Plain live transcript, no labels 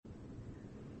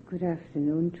Good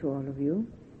afternoon to all of you.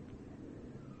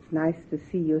 It's nice to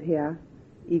see you here,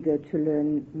 eager to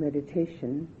learn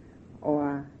meditation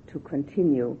or to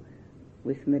continue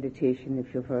with meditation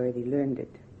if you've already learned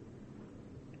it.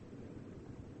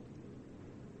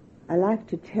 I'd like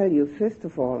to tell you, first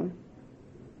of all,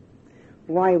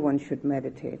 why one should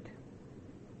meditate.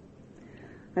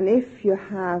 And if you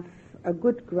have a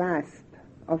good grasp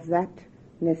of that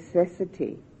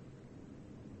necessity,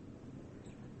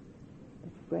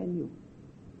 it's brand new.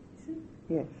 Is it?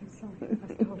 Yes. I'm sorry, I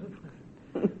started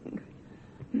with.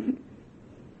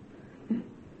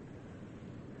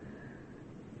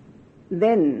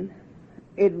 Then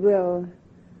it will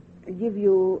give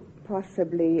you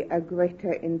possibly a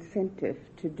greater incentive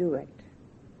to do it.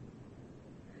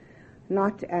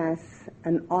 Not as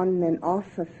an on and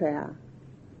off affair,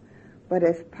 but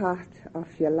as part of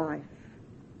your life.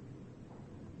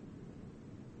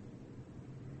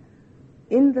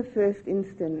 In the first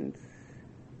instance,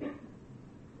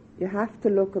 you have to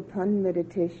look upon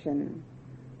meditation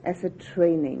as a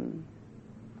training.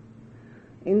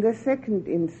 In the second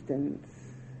instance,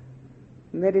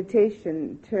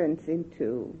 meditation turns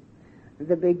into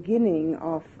the beginning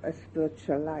of a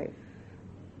spiritual life.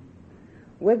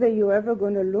 Whether you're ever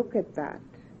going to look at that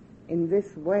in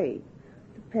this way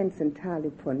depends entirely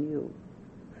upon you.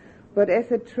 But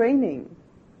as a training,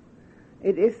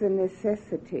 it is a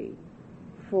necessity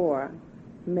for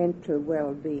mental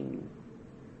well-being.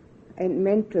 And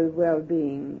mental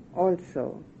well-being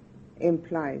also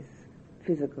implies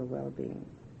physical well-being.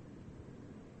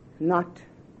 Not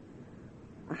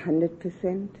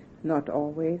 100%, not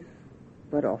always,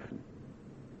 but often.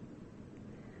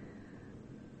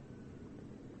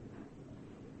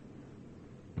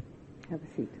 Have a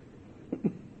seat.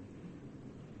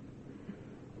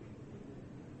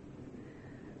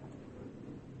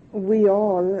 We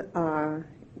all are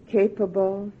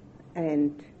capable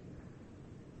and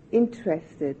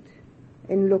interested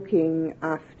in looking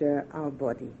after our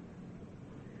body.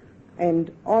 And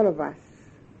all of us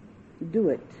do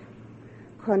it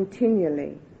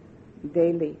continually,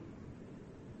 daily.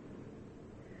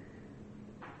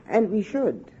 And we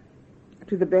should,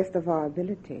 to the best of our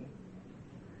ability.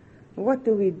 What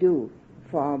do we do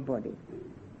for our body?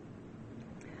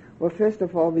 Well, first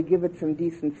of all, we give it some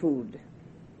decent food,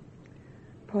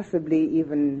 possibly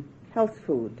even health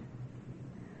food.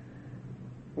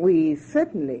 We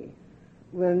certainly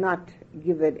will not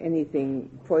give it anything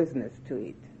poisonous to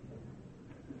eat,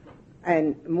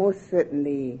 and most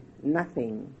certainly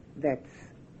nothing that's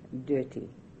dirty.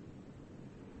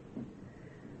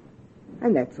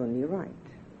 And that's only right.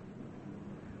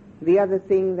 The other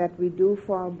thing that we do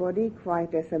for our body,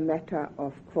 quite as a matter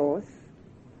of course,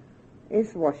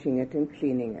 is washing it and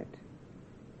cleaning it.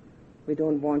 We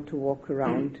don't want to walk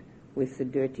around with a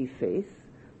dirty face,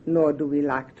 nor do we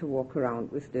like to walk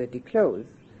around with dirty clothes.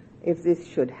 If this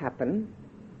should happen,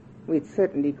 we'd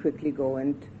certainly quickly go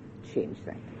and change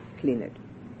that, clean it.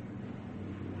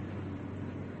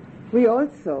 We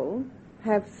also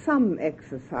have some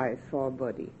exercise for our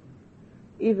body,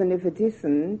 even if it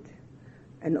isn't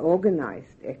an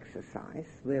organized exercise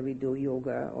where we do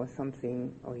yoga or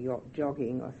something, or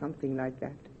jogging or something like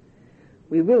that.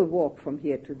 We will walk from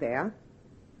here to there.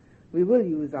 We will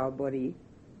use our body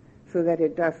so that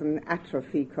it doesn't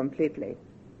atrophy completely.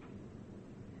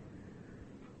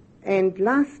 And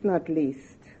last not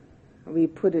least, we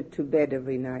put it to bed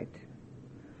every night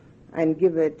and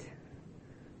give it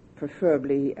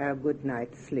preferably a good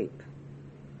night's sleep.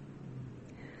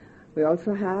 We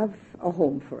also have a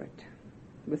home for it,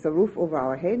 with a roof over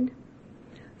our head,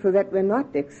 so that we're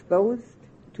not exposed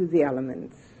to the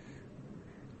elements,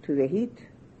 to the heat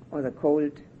or the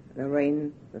cold, the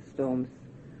rain, the storms,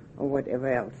 or whatever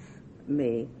else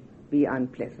may be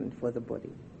unpleasant for the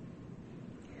body.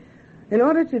 In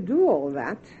order to do all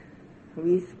that,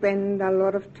 we spend a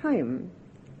lot of time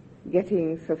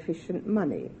getting sufficient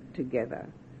money together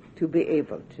to be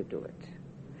able to do it.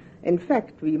 In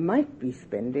fact, we might be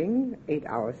spending 8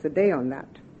 hours a day on that.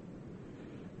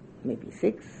 Maybe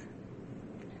 6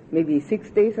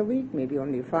 days a week, maybe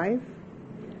only 5,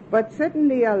 but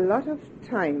certainly a lot of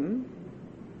time,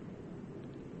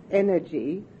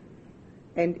 energy,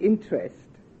 and interest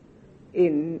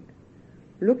in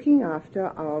looking after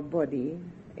our body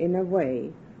in a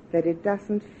way that it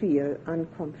doesn't feel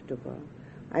uncomfortable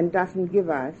and doesn't give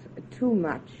us too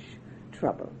much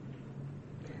trouble.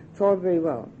 It's all very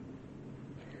well,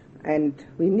 and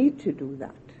we need to do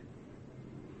that.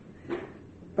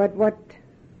 But what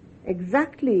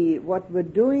we're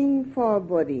doing for our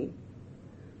body,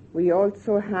 we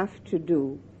also have to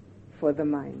do for the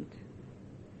mind.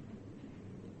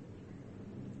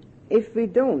 If we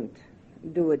don't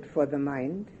do it for the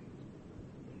mind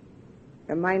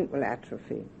will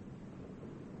atrophy.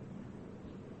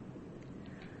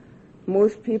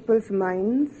 Most people's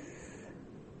minds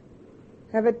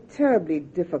have a terribly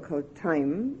difficult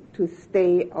time to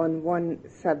stay on one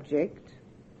subject,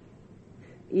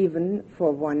 even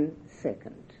for 1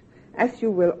 second, as you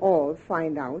will all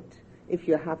find out if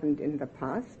you haven't in the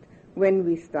past when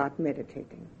we start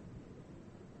meditating.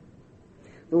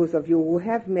 Those of you who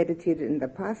have meditated in the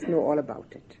past know all about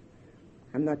it.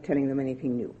 I'm not telling them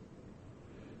anything new.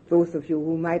 Those of you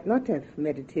who might not have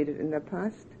meditated in the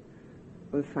past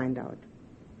will find out.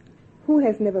 Who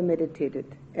has never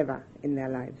meditated ever in their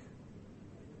lives?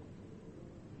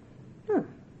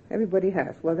 Everybody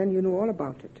has. Well, then you know all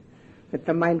about it. That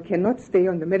the mind cannot stay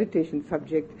on the meditation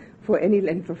subject for any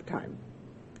length of time.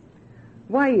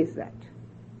 Why is that?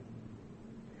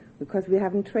 Because we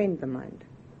haven't trained the mind.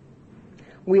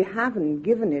 We haven't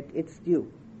given it its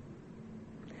due.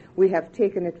 We have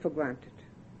taken it for granted.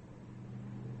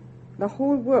 The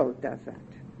whole world does that.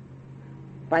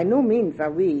 By no means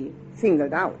are we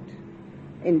singled out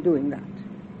in doing that.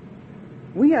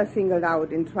 We are singled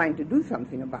out in trying to do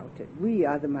something about it. We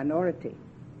are the minority.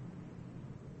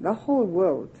 The whole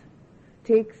world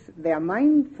takes their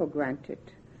mind for granted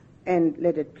and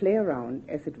let it play around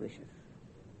as it wishes.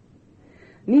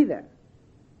 Neither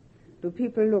do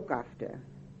people look after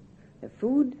the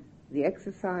food, the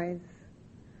exercise,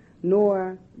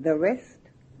 nor the rest,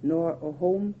 nor a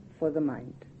home for the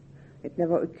mind. It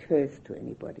never occurs to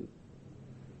anybody.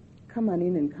 Come on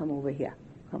in and come over here.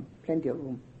 Come, plenty of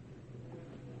room.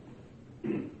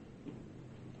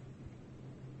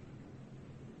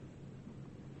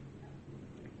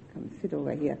 Come, sit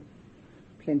over here.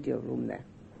 Plenty of room there.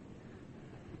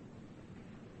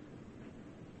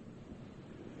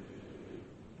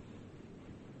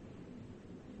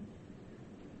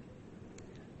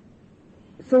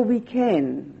 So we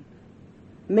can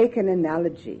make an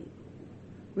analogy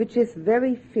which is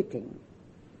very fitting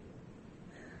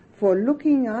for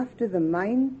looking after the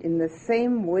mind in the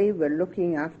same way we're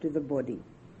looking after the body.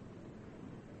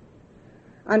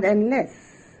 And unless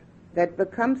that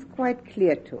becomes quite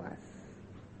clear to us,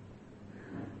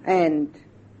 and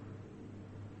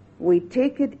we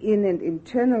take it in and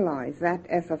internalize that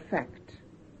as a fact,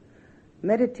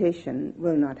 meditation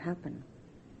will not happen.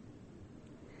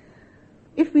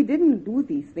 If we didn't do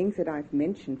these things that I've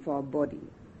mentioned for our body,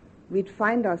 we'd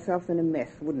find ourselves in a mess,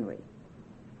 wouldn't we?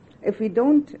 If we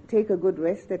don't take a good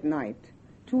rest at night,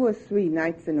 2 or 3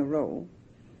 nights in a row,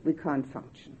 we can't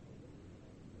function.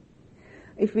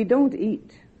 If we don't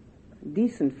eat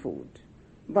decent food,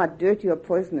 but dirty or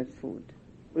poisonous food,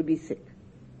 we'll be sick.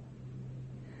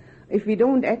 If we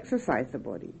don't exercise the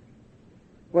body,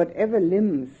 whatever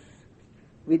limbs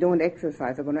we don't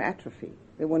exercise are going to atrophy.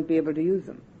 They won't be able to use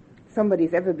them.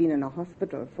 Somebody's ever been in a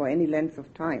hospital for any length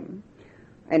of time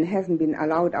and hasn't been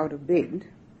allowed out of bed,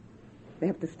 they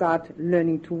have to start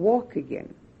learning to walk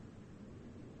again.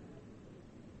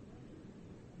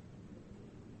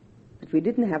 If we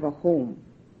didn't have a home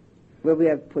where we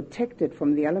are protected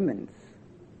from the elements,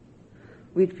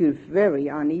 we'd feel very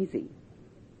uneasy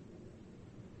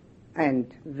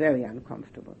and very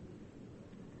uncomfortable.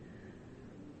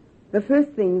 The first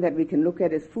thing that we can look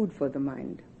at is food for the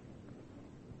mind.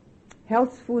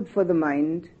 Health food for the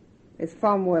mind is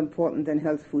far more important than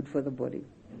health food for the body.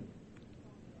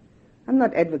 I'm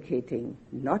not advocating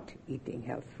not eating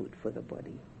health food for the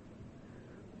body,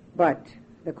 but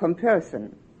the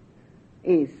comparison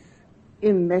is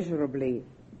immeasurably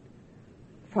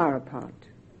far apart.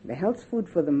 The health food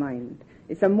for the mind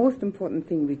is the most important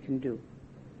thing we can do.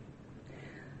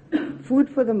 Food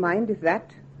for the mind is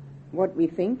that what we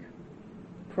think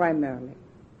primarily,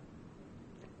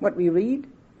 what we read,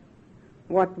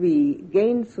 what we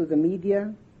gain through the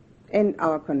media, and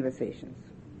our conversations.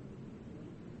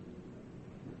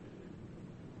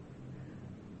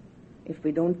 If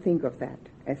we don't think of that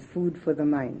as food for the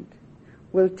mind,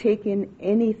 we'll take in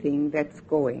anything that's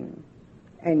going,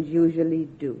 and usually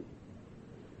do.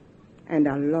 And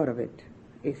a lot of it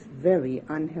is very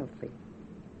unhealthy.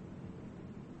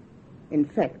 In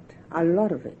fact, a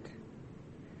lot of it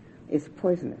is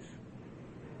poisonous.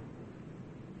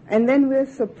 And then we're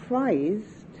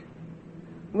surprised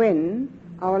when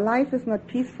our life is not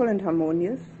peaceful and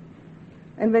harmonious,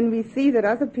 and when we see that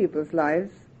other people's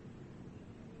lives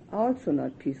are also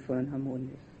not peaceful and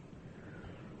harmonious.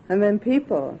 And when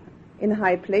people in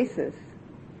high places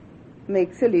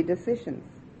make silly decisions,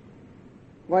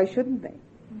 why shouldn't they?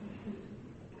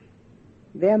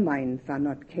 Their minds are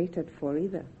not catered for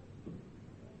either.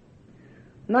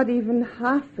 Not even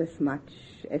half as much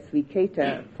as we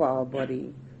cater for our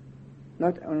body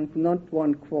not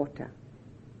 1/4.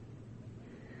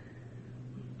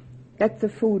 That's the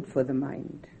food for the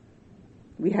mind.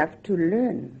 We have to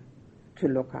learn to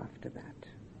look after that.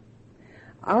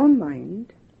 Our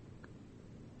mind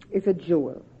is a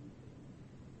jewel.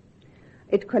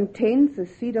 It contains the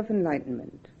seed of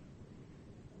enlightenment,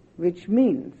 which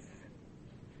means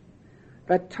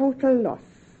the total loss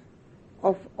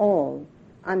of all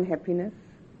unhappiness,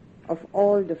 of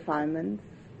all defilements,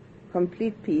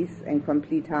 complete peace and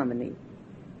complete harmony.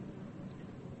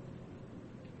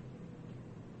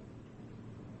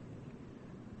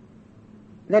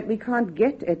 That we can't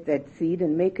get at that seed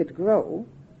and make it grow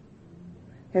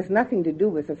has nothing to do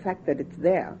with the fact that it's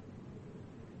there.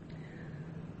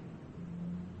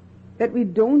 That we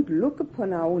don't look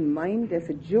upon our own mind as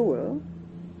a jewel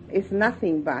is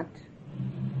nothing but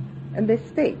a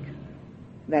mistake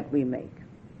that we make.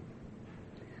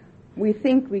 We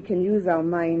think we can use our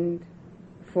mind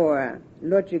for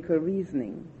logical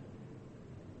reasoning.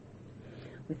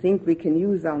 We think we can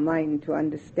use our mind to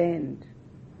understand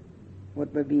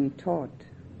what we're being taught.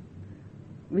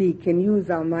 We can use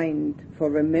our mind for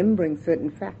remembering certain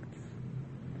facts,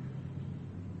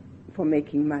 for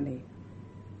making money.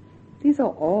 These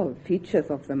are all features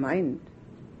of the mind,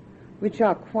 which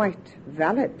are quite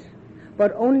valid,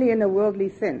 but only in a worldly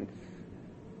sense.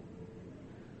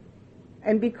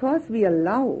 And because we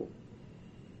allow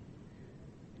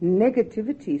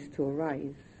negativities to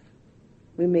arise,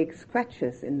 we make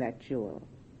scratches in that jewel.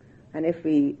 And if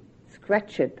we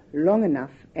scratch it long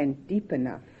enough and deep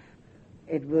enough,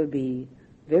 it will be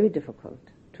very difficult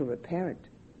to repair it.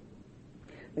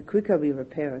 The quicker we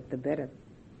repair it, the better.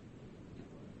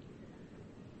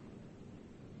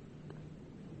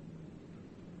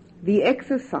 The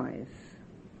exercise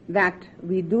that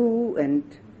we do and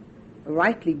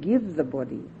rightly give the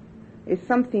body is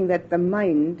something that the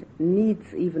mind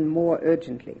needs even more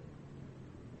urgently.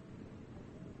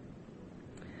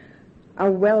 A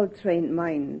well-trained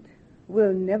mind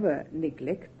will never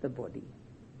neglect the body.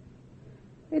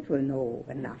 It will know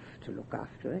enough to look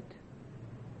after it.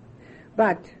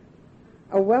 But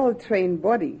a well-trained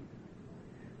body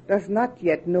does not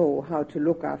yet know how to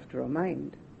look after a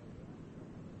mind.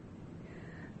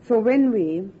 So when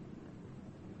we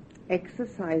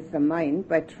exercise the mind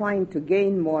by trying to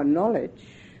gain more knowledge,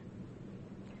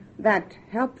 that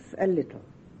helps a little,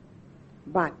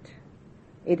 but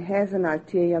it has an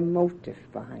ulterior motive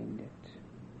behind it.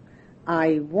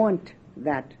 I want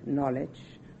that knowledge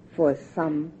for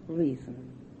some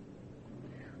reason.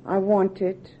 I want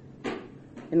it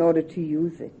in order to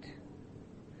use it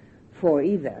for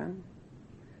either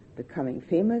becoming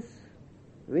famous,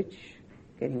 rich,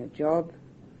 getting a job,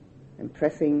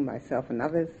 impressing myself and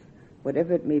others,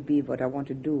 whatever it may be, what I want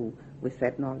to do with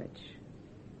that knowledge.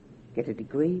 Get a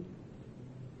degree.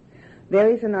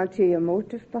 There is an ulterior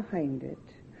motive behind it,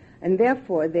 and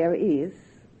therefore there is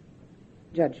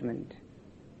judgment.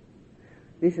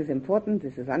 This is important,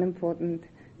 this is unimportant,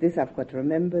 this I've got to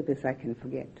remember, this I can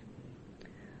forget.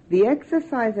 The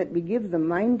exercise that we give the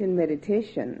mind in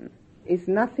meditation is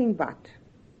nothing but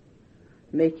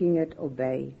making it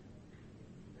obey,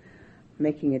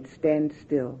 making it stand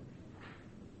still,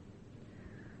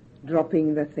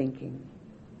 dropping the thinking,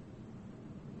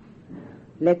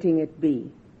 letting it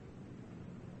be,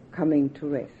 coming to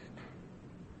rest.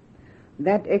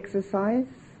 That exercise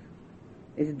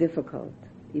is difficult,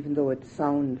 even though it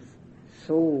sounds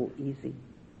so easy.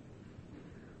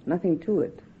 Nothing to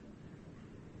it.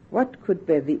 What could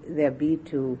there be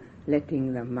to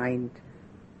letting the mind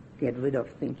get rid of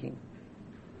thinking?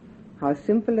 How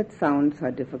simple it sounds, how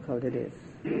difficult it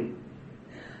is.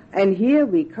 And here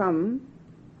we come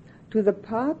to the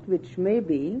part which may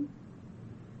be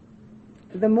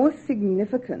the most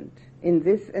significant in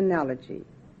this analogy,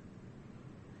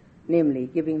 namely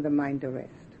giving the mind a rest.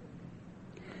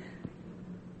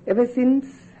 Ever since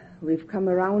we've come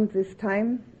around this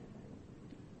time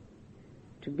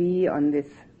to be on this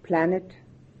planet,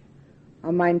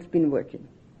 our mind's been working.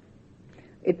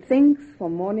 It thinks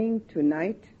from morning to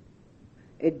night.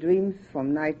 It dreams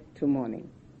from night to morning.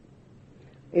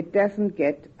 It doesn't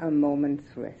get a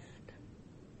moment's rest.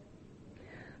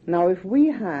 Now, if we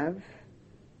have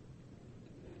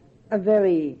a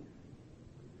very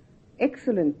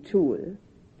excellent tool,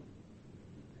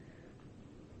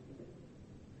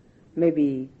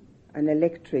 maybe an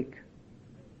electric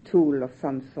tool of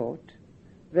some sort,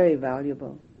 very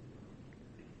valuable,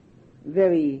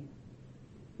 very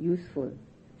useful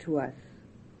to us,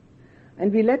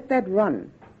 and we let that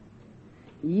run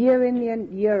year in and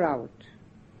year out,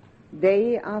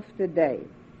 day after day,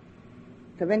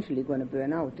 it's eventually going to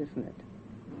burn out, isn't it?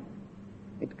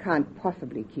 It can't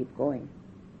possibly keep going.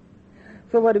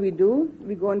 So what do?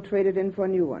 We go and trade it in for a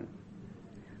new one.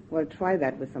 Well, try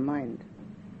that with the mind.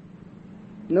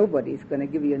 Nobody's going to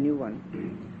give you a new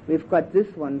one. We've got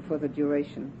this one for the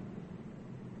duration.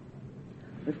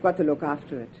 We've got to look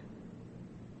after it.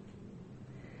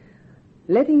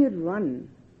 Letting it run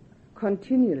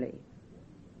continually,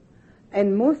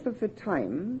 and most of the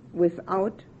time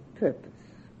without purpose,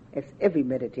 as every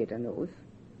meditator knows,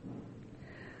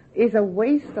 is a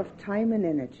waste of time and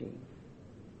energy.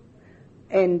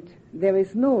 And there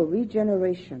is no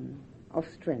regeneration of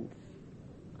strength.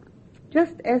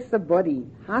 Just as the body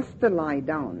has to lie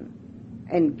down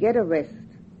and get a rest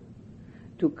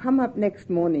to come up next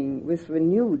morning with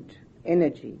renewed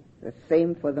energy, the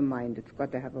same for the mind. It's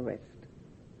got to have a rest.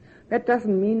 That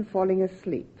doesn't mean falling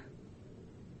asleep.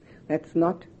 That's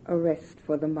not a rest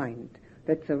for the mind.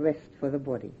 That's a rest for the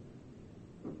body.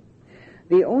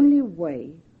 The only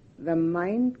way the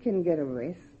mind can get a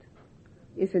rest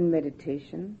is in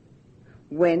meditation,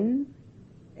 when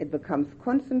it becomes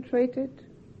concentrated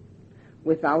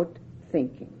without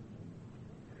thinking.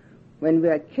 When we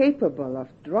are capable of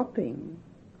dropping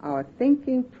our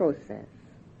thinking process,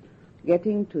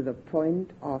 getting to the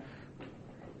point of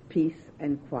peace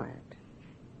and quiet.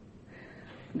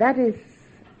 That is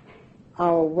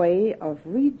our way of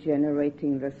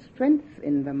regenerating the strength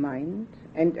in the mind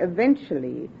and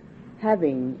eventually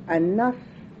having enough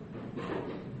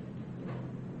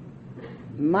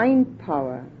mind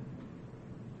power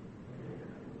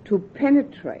to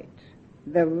penetrate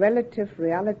the relative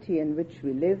reality in which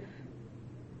we live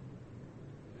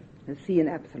and see an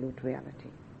absolute reality.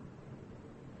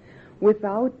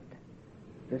 Without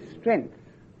the strength,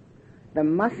 the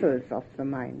muscles of the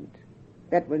mind,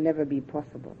 that will never be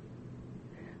possible.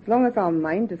 As long as our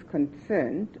mind is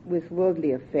concerned with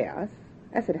worldly affairs,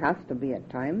 as it has to be at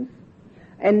times,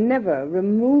 and never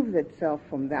removes itself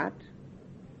from that,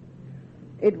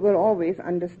 it will always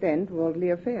understand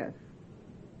worldly affairs.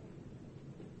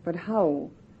 But how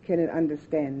can it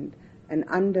understand an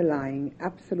underlying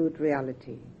absolute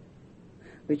reality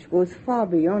which goes far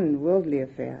beyond worldly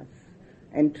affairs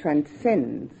and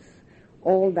transcends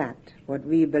all that what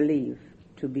we believe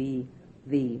to be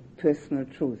the personal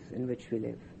truth in which we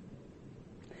live?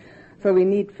 So we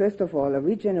need, first of all, a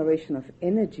regeneration of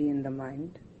energy in the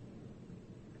mind,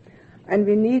 and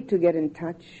we need to get in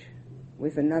touch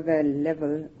with another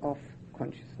level of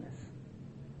consciousness,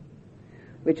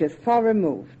 which is far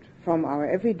removed from our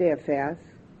everyday affairs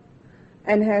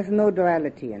and has no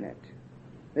duality in it.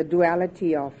 The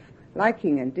duality of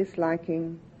liking and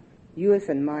disliking, yours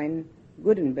and mine,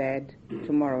 good and bad,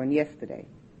 tomorrow and yesterday.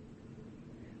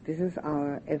 This is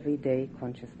our everyday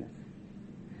consciousness.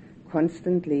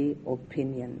 Constantly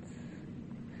opinions,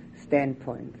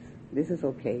 standpoints. This is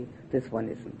okay, this one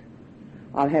isn't.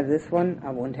 I'll have this one, I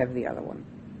won't have the other one.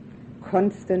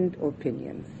 Constant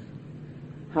opinions.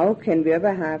 How can we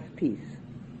ever have peace?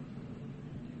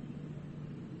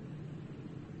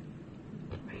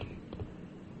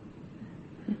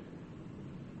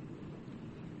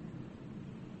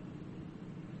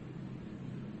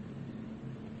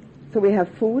 So we have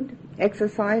food,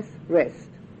 exercise, rest.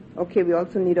 Okay, we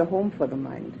also need a home for the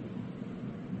mind.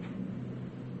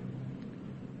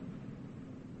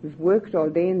 We've worked all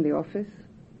day in the office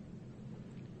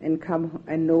and come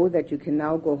and know that you can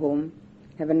now go home,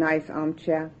 have a nice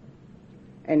armchair,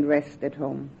 and rest at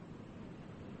home.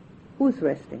 Who's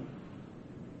resting?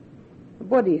 The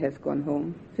body has gone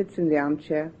home, sits in the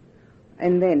armchair,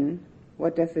 and then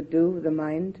what does it do, the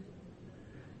mind?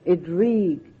 It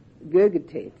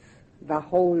regurgitates the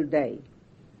whole day.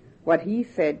 What he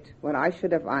said, what I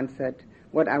should have answered,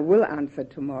 what I will answer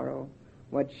tomorrow,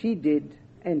 what she did,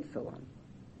 and so on.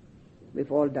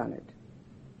 We've all done it.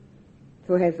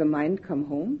 So has the mind come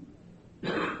home?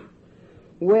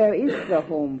 Where is the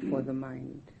home for the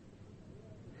mind?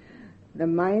 The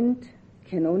mind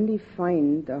can only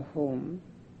find a home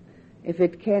if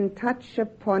it can touch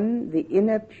upon the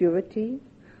inner purity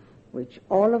which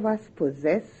all of us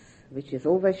possess, which is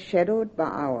overshadowed by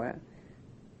our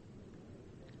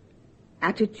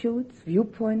attitudes,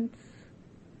 viewpoints,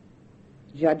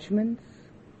 judgments,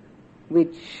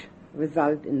 which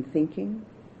result in thinking.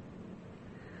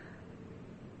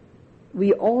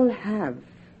 We all have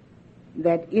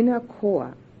that inner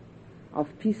core of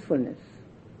peacefulness,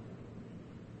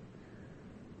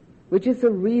 which is a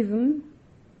reason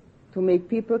to make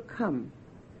people come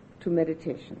to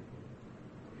meditation.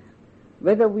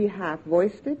 Whether we have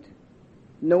voiced it,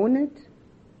 known it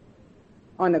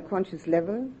on a conscious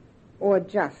level, or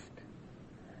just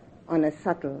on a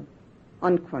subtle,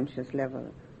 unconscious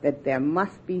level, that there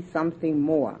must be something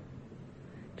more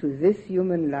to this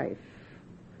human life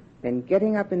than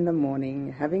getting up in the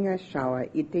morning, having a shower,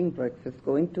 eating breakfast,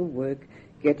 going to work,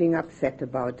 getting upset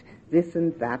about this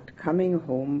and that, coming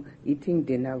home, eating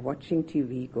dinner, watching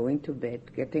TV, going to bed,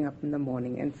 getting up in the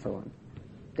morning, and so on.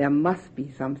 There must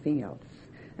be something else.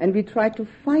 And we try to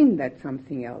find that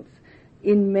something else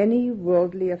in many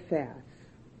worldly affairs.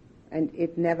 And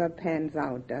it never pans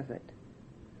out, does it?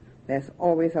 There's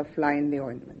always a fly in the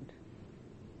ointment.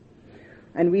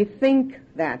 And we think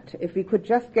that if we could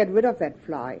just get rid of that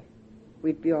fly,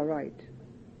 we'd be all right.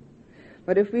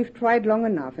 But if we've tried long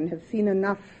enough and have seen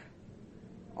enough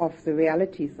of the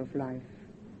realities of life,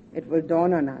 it will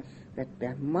dawn on us that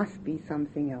there must be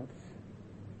something else.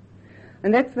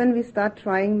 And that's when we start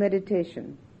trying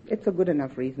meditation. It's a good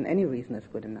enough reason. Any reason is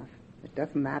good enough. It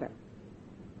doesn't matter.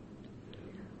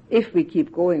 If we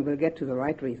keep going, we'll get to the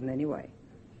right reason anyway.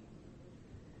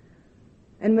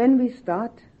 And when we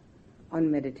start on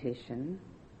meditation,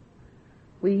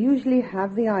 we usually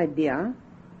have the idea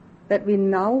that we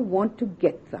now want to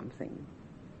get something.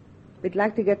 We'd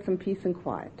like to get some peace and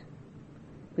quiet.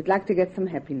 We'd like to get some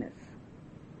happiness.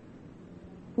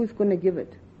 Who's going to give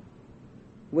it?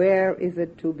 Where is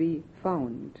it to be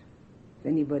found?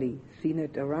 Has anybody seen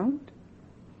it around?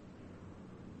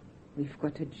 We've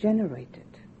got to generate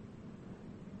it.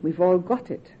 We've all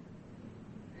got it.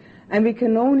 And we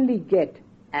can only get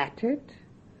at it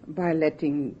by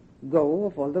letting go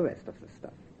of all the rest of the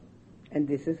stuff. And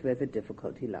this is where the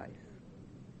difficulty lies.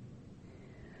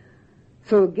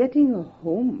 So getting a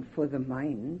home for the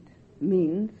mind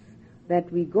means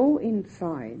that we go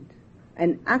inside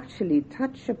and actually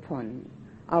touch upon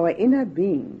our inner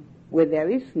being where there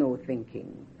is no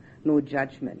thinking, no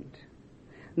judgment,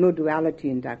 no duality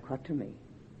and dichotomy,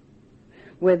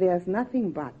 where there's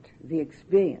nothing but the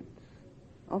experience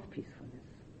of peacefulness.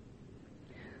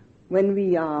 When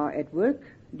we are at work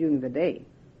during the day,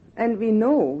 and we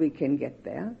know we can get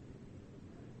there,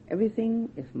 everything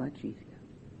is much easier.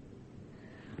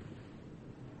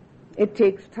 It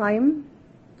takes time,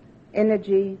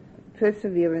 energy,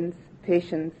 perseverance,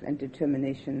 patience, and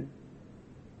determination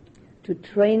to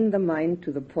train the mind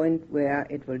to the point where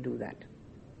it will do that.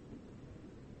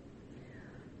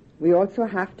 We also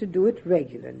have to do it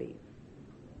regularly.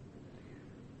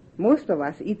 Most of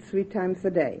us eat 3 times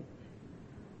a day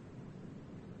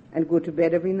and go to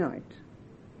bed every night.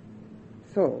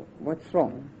 So, what's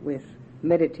wrong with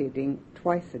meditating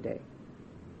twice a day?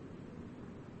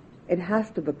 It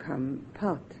has to become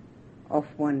part of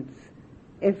one's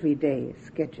everyday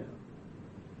schedule.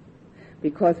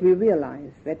 Because we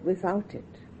realize that without it,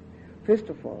 first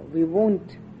of all, we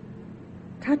won't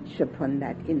touch upon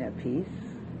that inner peace,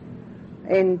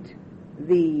 and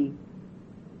the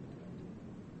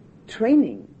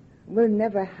training will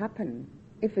never happen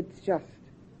if it's just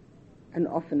an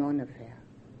off and on affair.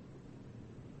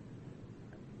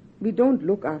 We don't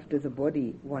look after the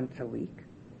body once a week.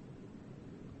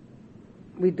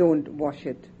 We don't wash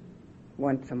it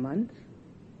once a month.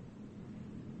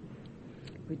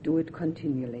 We do it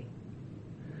continually.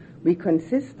 We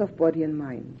consist of body and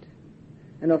mind,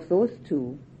 and of those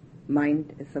two,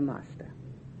 mind is the master.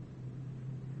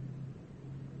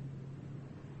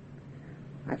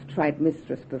 I've tried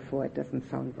mistress before, it doesn't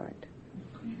sound right.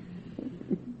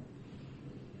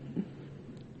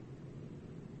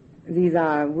 These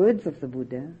are words of the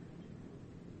Buddha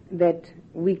that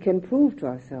we can prove to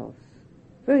ourselves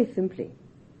very simply.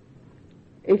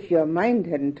 If your mind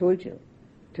hadn't told you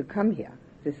to come here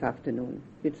this afternoon,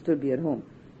 you'd still be at home.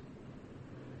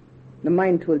 The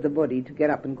mind told the body to get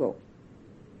up and go,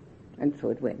 and so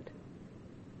it went.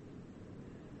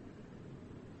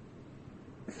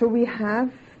 So we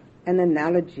have an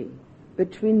analogy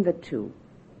between the two.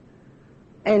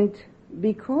 And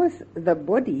because the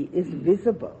body is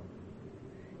visible,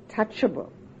 touchable,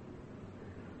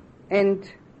 and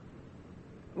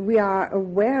we are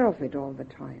aware of it all the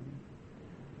time,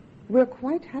 we're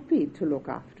quite happy to look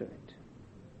after it.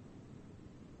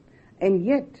 And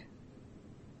yet,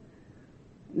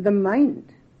 the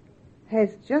mind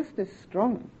has just as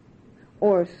strong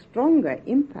or stronger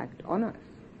impact on us.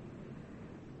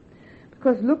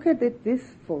 Because look at it this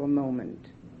for a moment.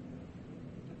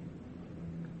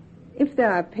 If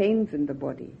there are pains in the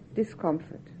body,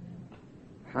 discomfort,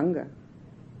 hunger,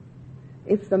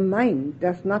 if the mind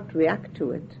does not react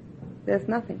to it, there's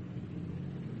nothing.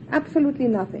 Absolutely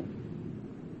nothing.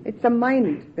 It's the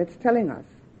mind that's telling us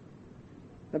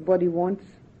the body wants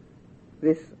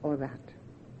this or that.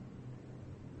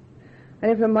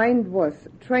 And if the mind was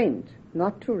trained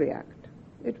not to react,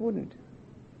 it wouldn't.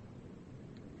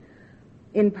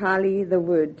 In Pali, the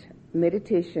word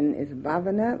meditation is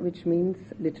bhavana, which means,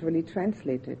 literally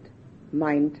translated,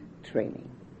 mind training.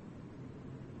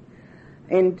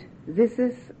 And this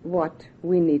is what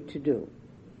we need to do.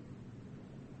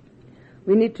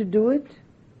 We need to do it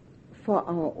for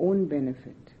our own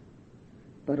benefit,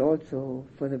 but also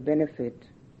for the benefit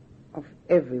of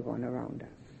everyone around us.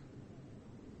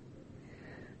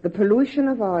 The pollution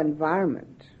of our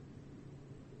environment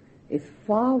is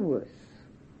far worse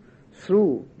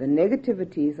through the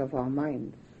negativities of our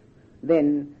minds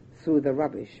than through the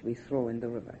rubbish we throw in the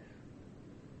rivers.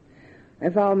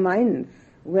 If our minds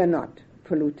were not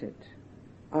polluted,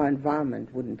 our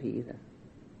environment wouldn't be either.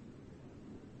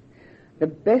 The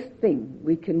best thing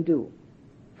we can do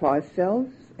for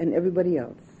ourselves and everybody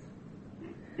else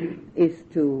is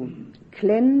to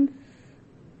cleanse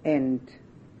and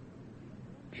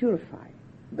purify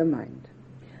the mind.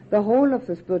 The whole of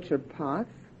the spiritual path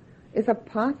is a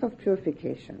path of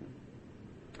purification.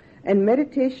 And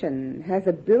meditation has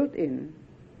a built-in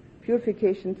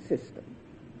purification system.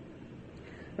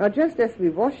 Now, just as we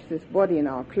wash this body in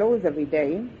our clothes every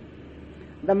day,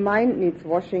 the mind needs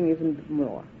washing even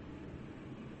more.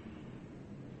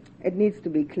 It needs to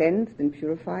be cleansed and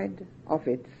purified of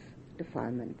its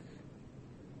defilements.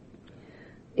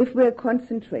 If we're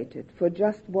concentrated for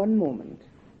just one moment,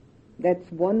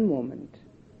 that's one moment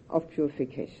of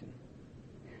purification.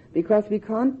 Because we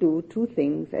can't do two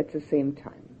things at the same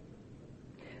time.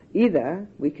 Either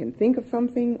we can think of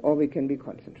something or we can be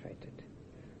concentrated.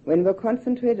 When we're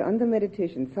concentrated on the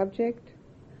meditation subject,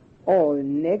 all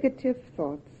negative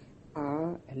thoughts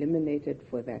are eliminated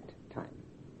for that time.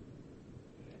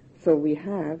 So we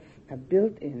have a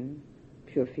built-in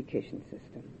purification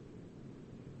system.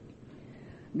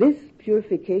 This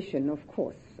purification, of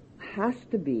course, has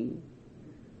to be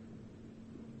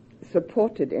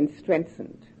supported and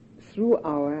strengthened through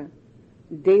our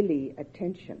daily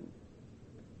attention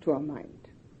to our mind.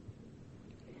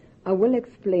 I will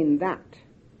explain that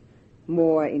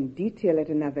more in detail at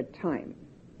another time,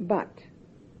 but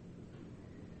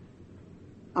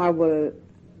I will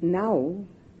now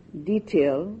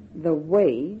detail the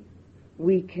way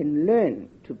we can learn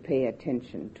to pay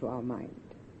attention to our mind.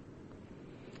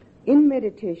 In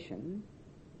meditation,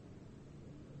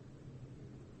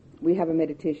 we have a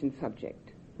meditation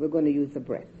subject. We're going to use the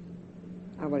breath.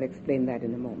 I will explain that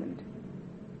in a moment.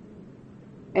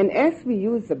 And as we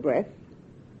use the breath,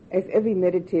 as every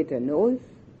meditator knows,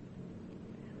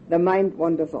 the mind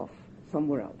wanders off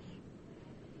somewhere else.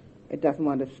 It doesn't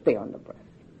want to stay on the breath.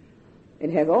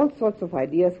 It has all sorts of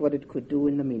ideas what it could do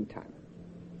in the meantime.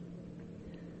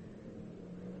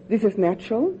 This is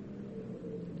natural,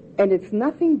 and it's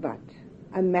nothing but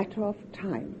a matter of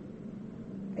time.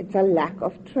 It's a lack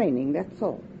of training, that's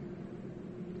all.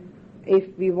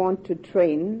 If we want to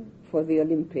train for the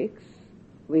Olympics,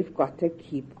 we've got to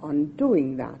keep on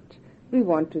doing that. We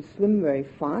want to swim very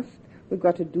fast, we've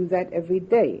got to do that every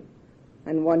day.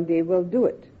 And one day we'll do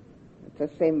it. It's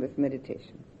the same with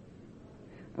meditation.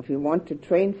 If we want to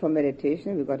train for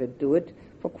meditation, we've got to do it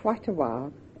for quite a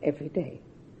while every day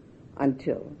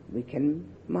until we can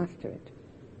master it.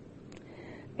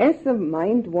 As the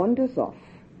mind wanders off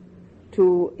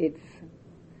to its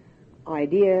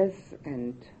ideas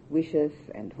and wishes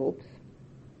and hopes,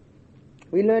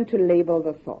 we learn to label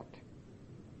the thought.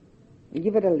 We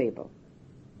give it a label.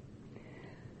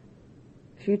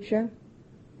 Future,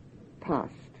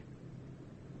 past,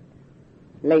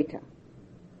 later,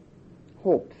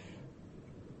 hopes,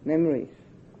 memories,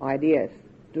 ideas,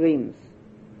 dreams,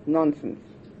 nonsense.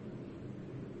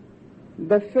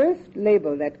 The first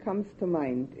label that comes to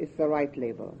mind is the right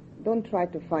label. Don't try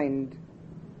to find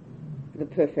the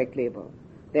perfect label.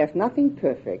 There's nothing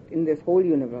perfect in this whole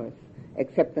universe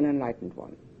except an enlightened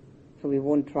one. So we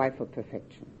won't try for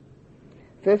perfection.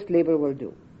 First label will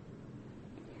do.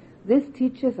 This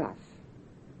teaches us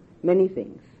many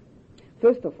things.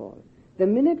 First of all, the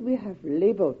minute we have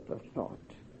labeled the thought,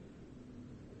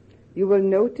 you will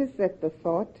notice that the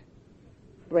thought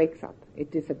breaks up,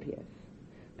 it disappears.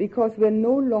 Because we're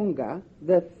no longer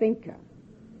the thinker.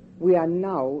 We are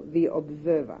now the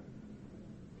observer.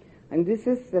 And this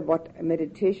is what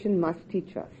meditation must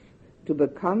teach us, to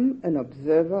become an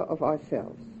observer of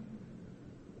ourselves.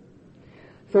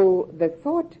 So the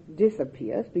thought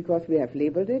disappears because we have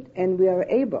labeled it, and we are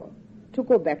able to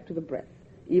go back to the breath,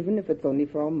 even if it's only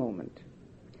for a moment.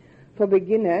 For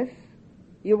beginners,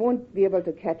 you won't be able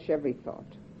to catch every thought.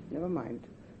 Never mind.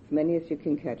 As many as you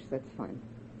can catch, that's fine.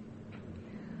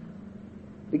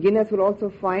 Beginners will also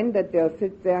find that they'll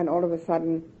sit there and all of a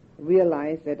sudden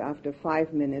realize that after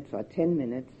 5 minutes or 10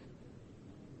 minutes,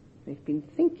 they've been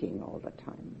thinking all the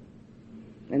time.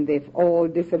 And they've all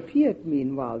disappeared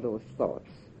meanwhile, those thoughts.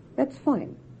 That's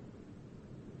fine.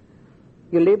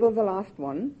 You label the last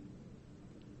one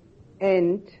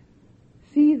and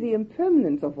see the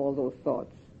impermanence of all those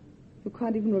thoughts. You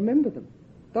can't even remember them.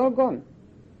 They're all gone.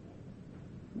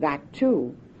 That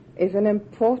too is an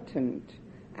important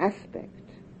aspect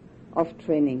of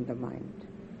training the mind.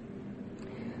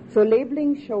 So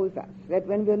labeling shows us that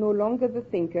when we're no longer the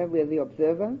thinker, we're the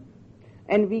observer,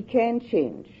 and we can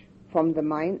change from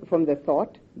the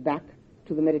thought back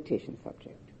to the meditation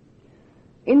subject.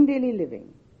 In daily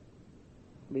living,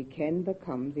 we can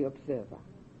become the observer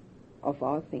of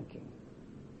our thinking.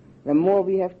 The more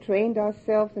we have trained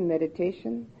ourselves in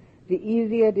meditation, the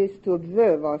easier it is to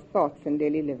observe our thoughts in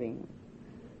daily living,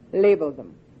 label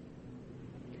them,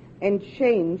 and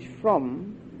change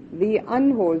from the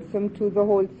unwholesome to the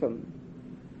wholesome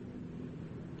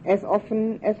as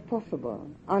often as possible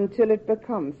until it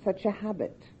becomes such a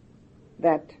habit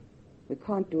that we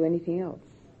can't do anything else,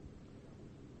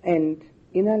 and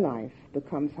inner life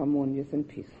becomes harmonious and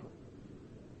peaceful.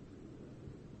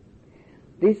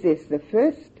 This is the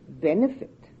first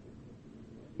benefit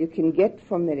you can get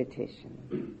from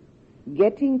meditation,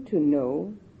 getting to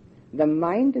know the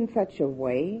mind in such a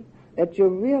way that you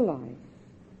realize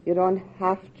you don't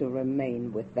have to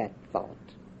remain with that thought.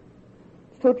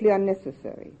 It's totally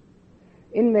unnecessary.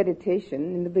 In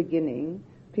meditation, in the beginning,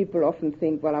 people often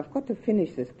think, well, I've got to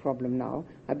finish this problem now.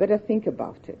 I better think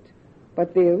about it.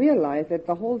 But they realize that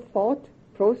the whole thought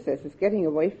process is getting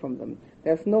away from them.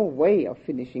 There's no way of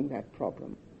finishing that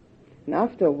problem. And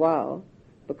after a while,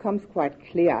 it becomes quite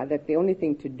clear that the only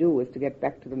thing to do is to get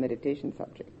back to the meditation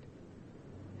subject.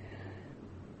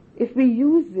 If we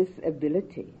use this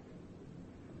ability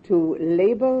to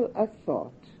label a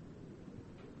thought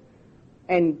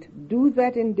and do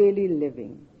that in daily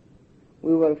living,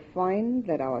 we will find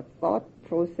that our thought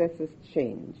processes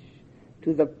change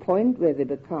to the point where they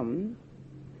become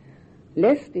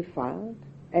less defiled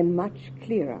and much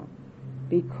clearer,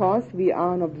 because we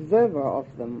are an observer of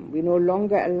them. We no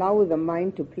longer allow the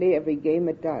mind to play every game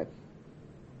it does.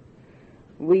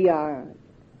 We are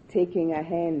taking a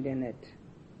hand in it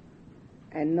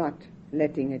and not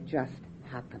letting it just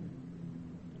happen.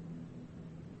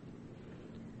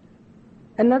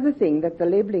 Another thing that the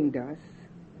labeling does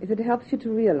is it helps you to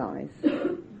realize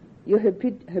your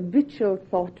habitual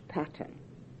thought pattern.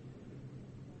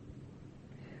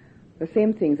 The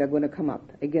same things are going to come up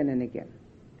again and again,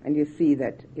 and you see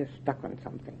that you're stuck on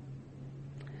something.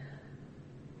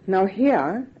 Now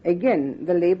here, again,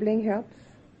 the labeling helps,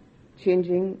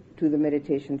 changing to the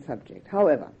meditation subject.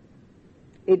 However,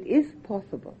 it is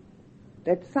possible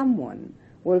that someone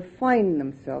will find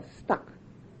themselves stuck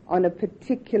on a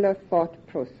particular thought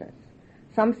process,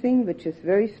 something which is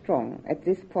very strong at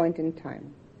this point in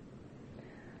time.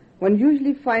 One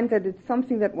usually finds that it's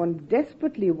something that one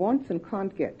desperately wants and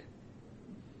can't get.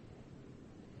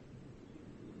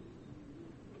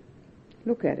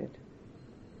 Look at it.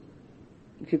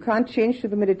 If you can't change to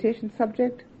the meditation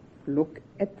subject, look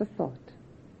at the thought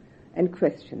and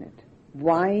question it.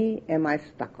 Why am I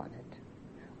stuck on it?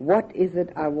 What is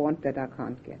it I want that I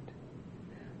can't get?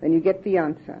 When you get the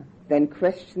answer, then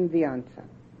question the answer.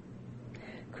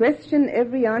 Question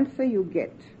every answer you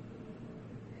get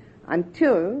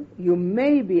until you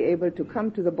may be able to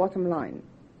come to the bottom line.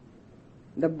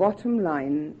 The bottom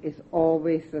line is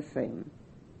always the same.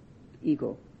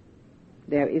 Ego.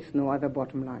 There is no other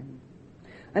bottom line.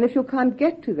 And if you can't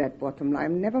get to that bottom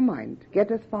line, never mind.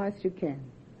 Get as far as you can.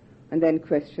 And then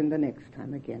question the next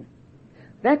time again.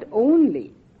 That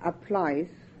only applies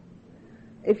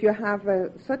if you have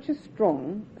such a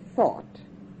strong thought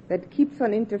that keeps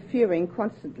on interfering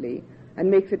constantly and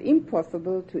makes it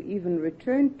impossible to even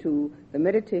return to the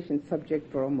meditation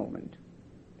subject for a moment.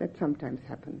 That sometimes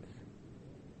happens.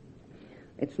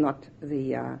 It's not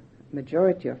the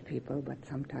majority of people, but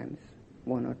sometimes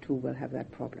one or two will have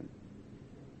that problem.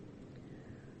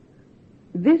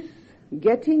 This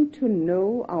getting to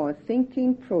know our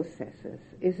thinking processes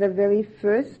is the very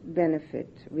first benefit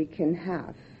we can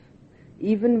have,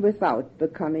 even without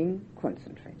becoming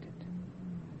concentrated.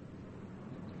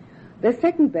 The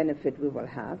second benefit we will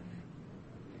have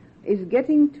is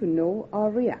getting to know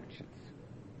our reactions.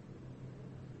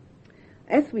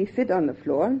 As we sit on the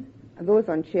floor, those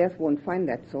on chairs won't find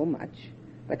that so much,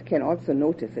 but can also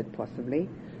notice it possibly.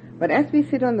 But as we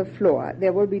sit on the floor,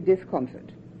 there will be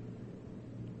discomfort.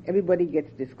 Everybody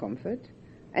gets discomfort,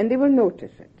 and they will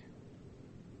notice it.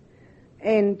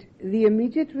 And the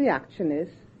immediate reaction is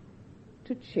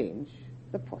to change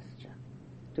the posture,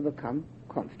 to become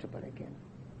comfortable again.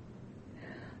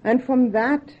 And from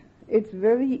that, it's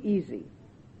very easy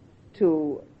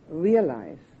to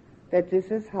realize that this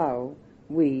is how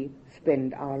we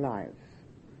spend our lives,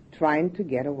 trying to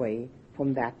get away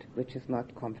from that which is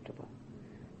not comfortable,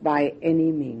 by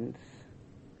any means,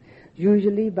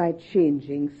 usually by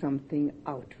changing something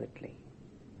outwardly,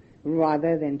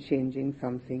 rather than changing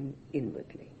something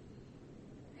inwardly.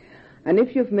 And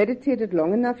if you've meditated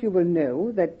long enough, you will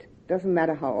know that it doesn't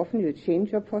matter how often you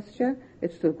change your posture,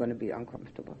 it's still going to be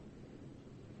uncomfortable.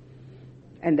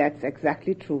 And that's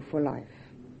exactly true for life.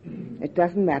 It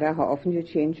doesn't matter how often you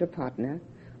change your partner,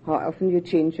 how often you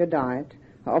change your diet,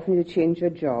 how often you change your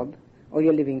job or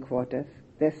your living quarters,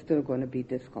 there's still going to be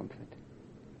discomfort.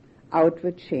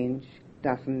 Outward change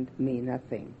doesn't mean a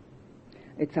thing.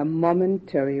 It's a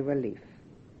momentary relief.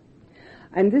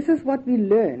 And this is what we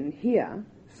learn here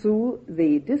through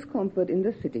the discomfort in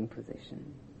the sitting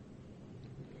position.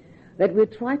 That we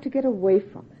try to get away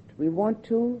from it. We want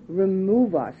to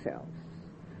remove ourselves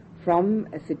from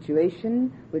a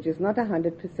situation which is not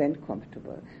 100%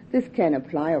 comfortable. This can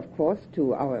apply, of course,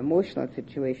 to our emotional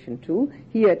situation too.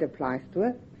 Here it applies to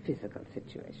a physical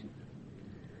situation.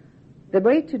 The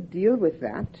way to deal with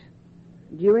that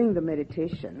during the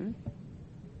meditation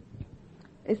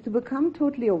is to become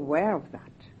totally aware of that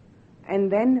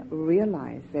and then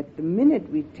realize that the minute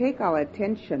we take our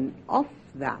attention off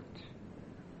that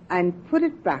and put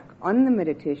it back on the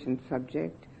meditation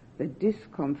subject, the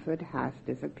discomfort has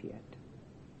disappeared.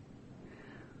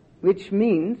 Which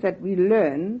means that we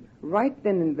learn right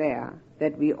then and there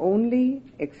that we only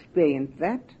experience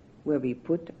that where we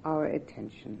put our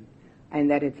attention, and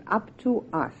that it's up to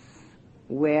us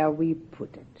where we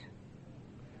put it.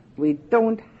 We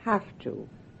don't have to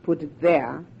put it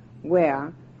there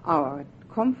where our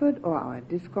comfort or our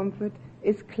discomfort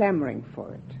is clamoring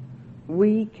for it.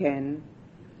 We can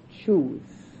choose.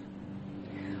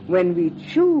 When we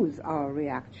choose our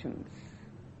reactions,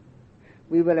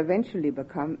 we will eventually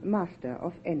become master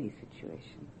of any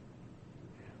situation.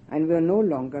 And we're no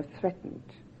longer threatened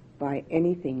by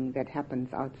anything that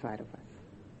happens outside of us.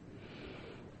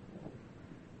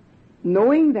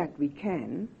 Knowing that we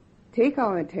can take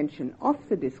our attention off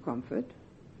the discomfort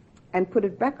and put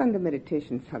it back on the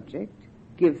meditation subject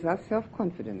gives us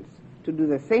self-confidence to do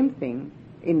the same thing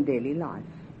in daily life.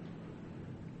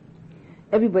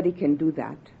 Everybody can do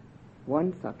that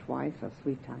once or twice or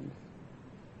 3 times.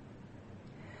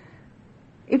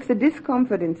 If the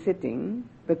discomfort in sitting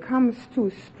becomes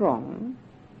too strong,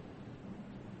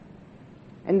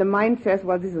 and the mind says,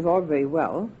 well, this is all very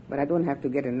well, but I don't have to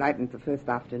get enlightened the first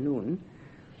afternoon,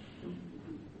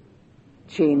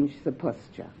 change the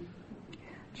posture.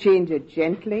 Change it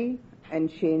gently and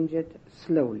change it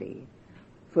slowly,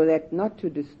 so that not to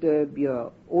disturb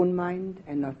your own mind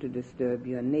and not to disturb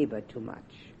your neighbor too much.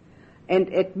 And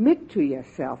admit to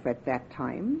yourself at that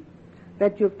time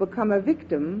that you've become a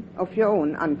victim of your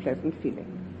own unpleasant feeling.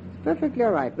 It's perfectly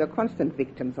all right. We're constant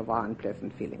victims of our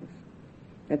unpleasant feelings.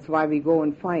 That's why we go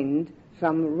and find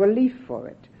some relief for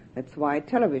it. That's why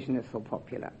television is so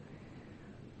popular.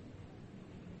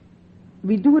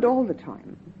 We do it all the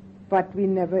time, but we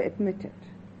never admit it.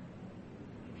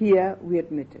 Here we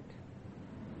admit it.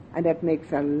 And that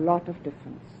makes a lot of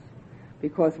difference.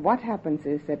 Because what happens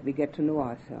is that we get to know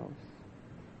ourselves.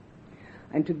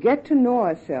 And to get to know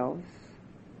ourselves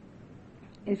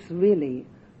is really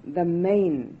the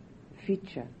main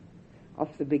feature of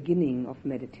the beginning of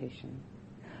meditation.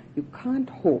 You can't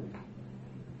hope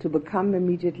to become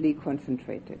immediately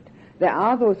concentrated. There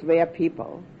are those rare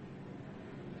people,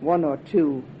 1 or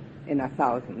 2 in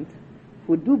 1,000,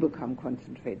 who do become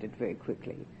concentrated very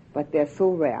quickly, but they're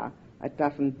so rare it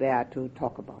doesn't bear to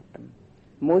talk about them.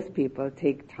 Most people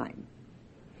take time.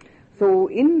 So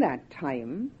in that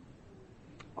time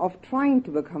of trying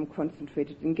to become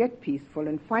concentrated and get peaceful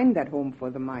and find that home for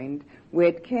the mind where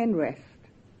it can rest,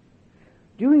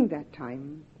 during that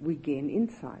time we gain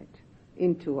insight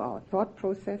into our thought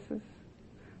processes.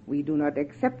 We do not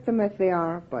accept them as they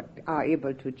are, but are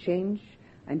able to change,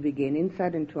 and we gain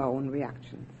insight into our own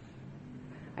reactions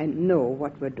and know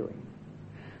what we're doing.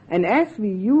 And as we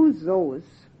use those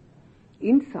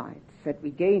insights that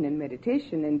we gain in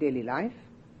meditation in daily life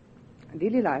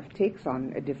takes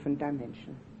on a different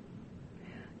dimension.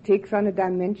 Takes on a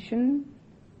dimension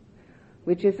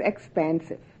which is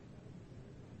expansive.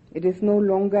 It is no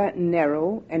longer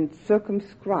narrow and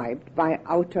circumscribed by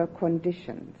outer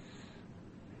conditions.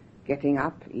 Getting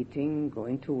up, eating,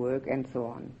 going to work, and so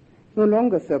on. It's no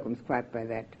longer circumscribed by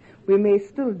that. We may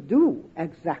still do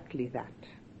exactly that.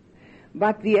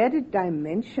 But the added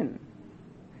dimension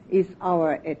is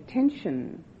our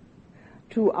attention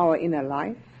to our inner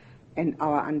life and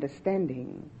our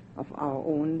understanding of our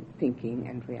own thinking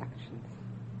and reactions.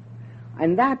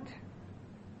 And that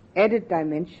added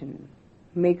dimension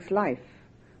makes life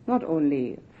not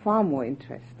only far more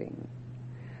interesting,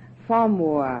 far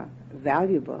more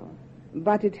valuable,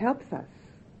 but it helps us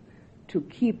to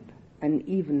keep an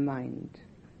even mind,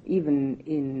 even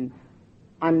in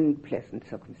unpleasant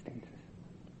circumstances.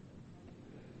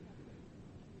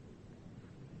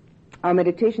 Our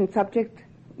meditation subject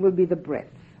will be the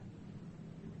breath.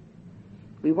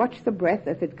 We watch the breath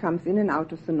as it comes in and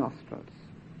out of the nostrils.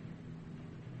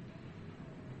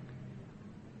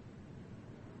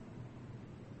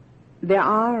 There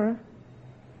are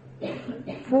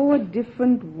 4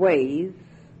 different ways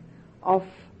of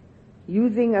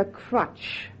using a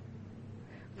crutch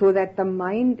so that the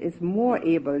mind is more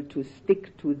able to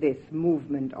stick to this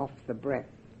movement of the breath.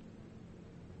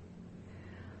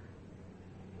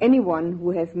 Anyone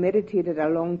who has meditated a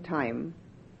long time,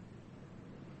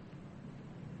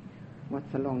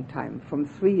 what's a long time? From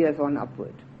 3 years on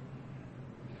upward,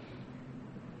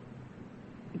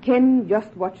 can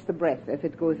just watch the breath as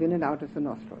it goes in and out of the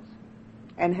nostrils,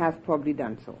 and has probably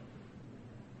done so.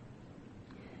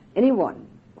 Anyone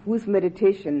whose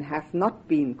meditation has not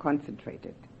been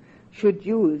concentrated should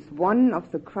use one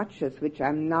of the crutches which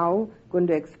I'm now going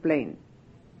to explain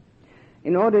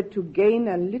in order to gain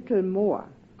a little more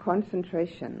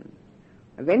concentration.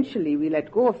 Eventually we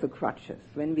let go of the crutches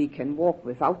when we can walk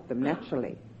without them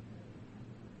naturally.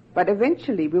 But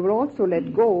eventually we will also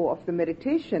let go of the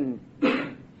meditation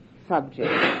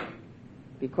subject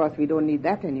because we don't need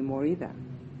that anymore either.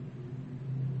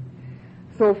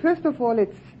 So first of all,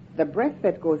 it's the breath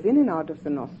that goes in and out of the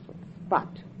nostrils, but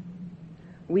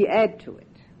we add to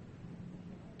it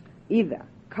either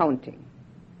counting.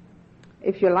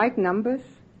 If you like numbers,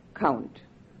 count.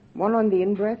 1 on the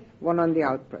in-breath, 1 on the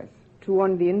out-breath. 2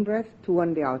 on the in-breath, 2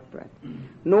 on the out-breath.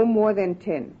 No more than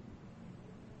 10.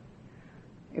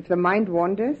 If the mind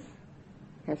wanders,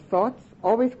 has thoughts,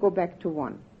 always go back to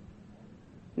 1.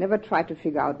 Never try to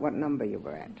figure out what number you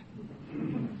were at.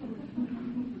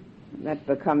 That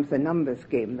becomes a numbers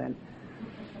game then.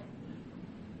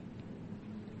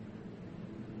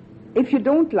 If you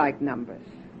don't like numbers,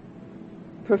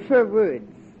 prefer words,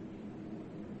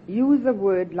 use a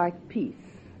word like peace.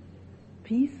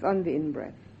 Peace on the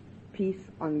in-breath, peace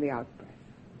on the out-breath.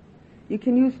 You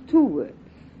can use 2 words.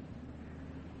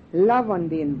 Love on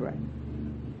the in-breath,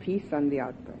 peace on the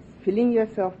out-breath. Filling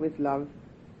yourself with love,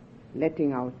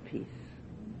 letting out peace.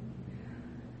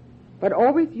 But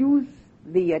always use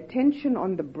the attention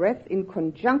on the breath in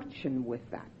conjunction with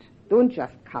that. Don't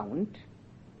just count.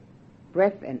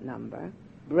 Breath and number,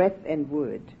 breath and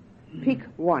word. Pick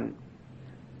one.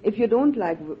 If you don't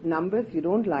like numbers, you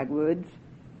don't like words,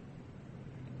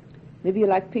 maybe you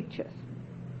like pictures.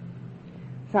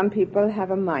 Some people have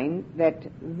a mind that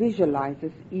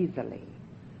visualizes easily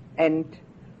and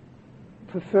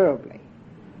preferably.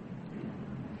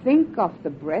 Think of the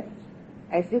breath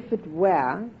as if it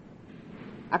were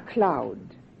a cloud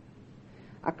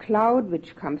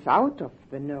which comes out of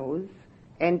the nose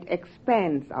and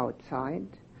expands outside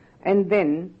and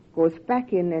then goes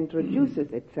back in and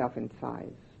reduces itself in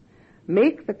size.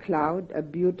 Make the cloud a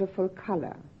beautiful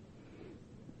color,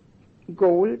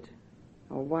 gold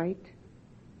or white,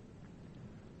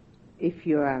 if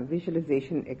your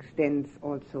visualization extends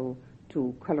also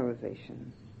to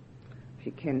colorization. If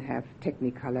you can have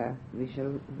technicolor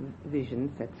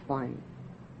visions, that's fine.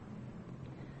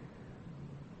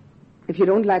 If you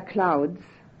don't like clouds,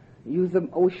 use an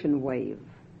ocean wave.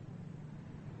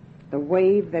 The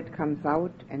wave that comes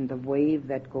out and the wave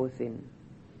that goes in.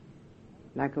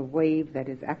 Like a wave that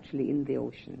is actually in the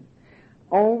ocean.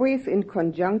 Always in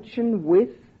conjunction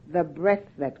with the breath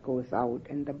that goes out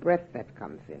and the breath that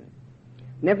comes in.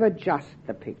 Never just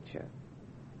the picture.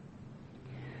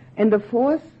 And the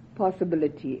 4th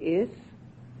possibility is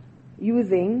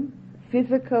using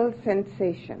physical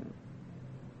sensation.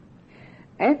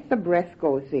 As the breath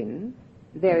goes in,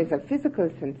 there is a physical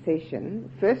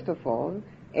sensation, first of all,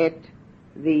 at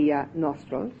the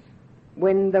nostrils,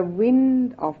 when the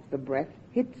wind of the breath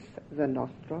hits the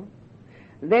nostril.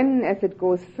 Then as it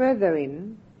goes further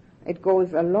in, it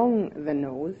goes along the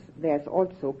nose. There's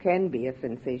also can be a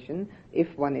sensation,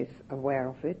 if one is aware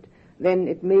of it. Then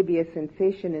it may be a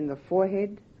sensation in the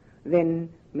forehead, then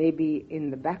maybe in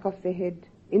the back of the head,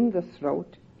 in the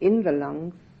throat, in the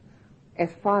lungs, as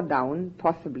far down,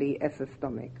 possibly as the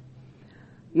stomach.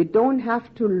 You don't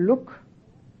have to look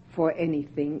for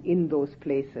anything in those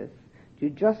places. You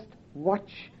just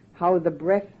watch how the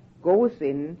breath goes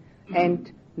in and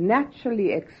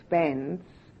naturally expands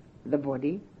the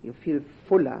body. You feel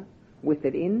fuller with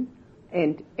it in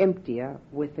and emptier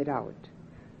with it out.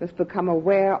 Just become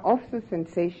aware of the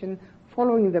sensation,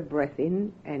 following the breath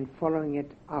in and following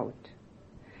it out.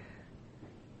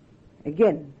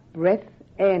 Again, breath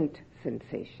and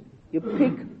sensation. You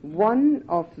pick one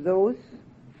of those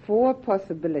 4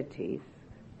 possibilities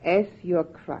as your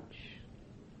crutch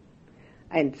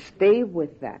and stay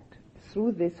with that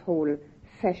through this whole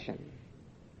session.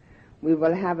 We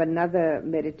will have another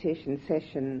meditation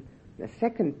session, the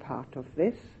second part of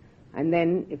this, and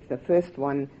then if the first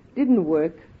one didn't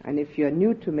work, and if you're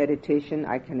new to meditation,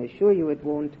 I can assure you it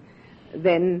won't,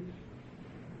 then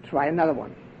try another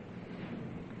one.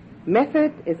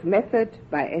 Method is method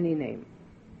by any name.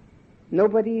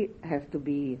 Nobody has to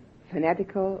be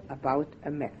fanatical about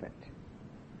a method.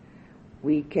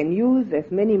 We can use as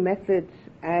many methods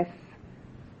as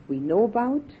we know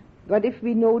about, but if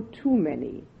we know too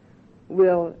many,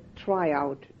 we'll try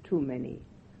out too many.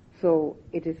 So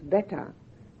it is better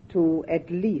to at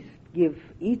least give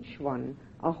each one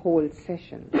a whole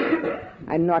session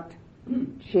and not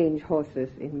change horses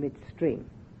in midstream.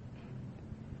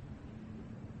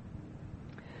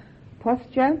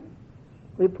 Posture,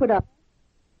 we put up,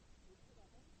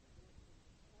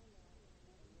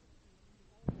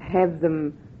 have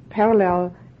them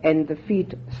parallel and the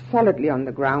feet solidly on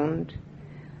the ground.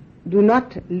 Do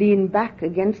not lean back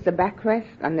against the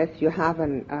backrest unless you have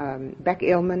a back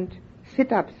ailment.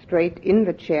 Sit up straight in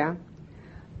the chair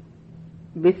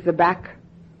with the back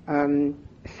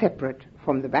separate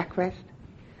from the backrest.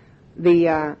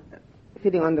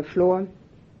 Sitting on the floor,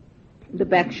 the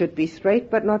back should be straight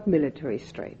but not military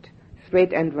straight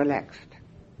and relaxed.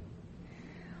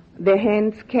 The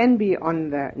hands can be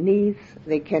on the knees,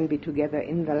 they can be together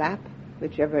in the lap,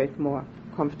 whichever is more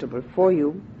comfortable for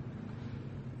you.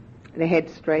 The head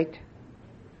straight.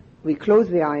 We close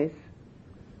the eyes.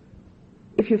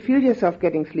 If you feel yourself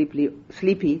getting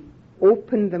sleepy,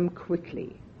 open them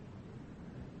quickly.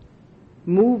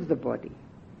 Move the body.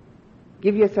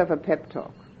 Give yourself a pep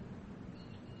talk.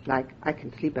 Like, I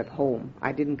can sleep at home.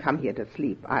 I didn't come here to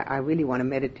sleep. I really want to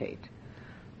meditate.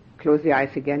 Close the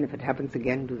eyes again. If it happens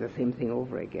again, do the same thing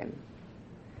over again.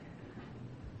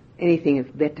 Anything is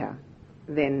better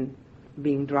than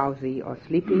being drowsy or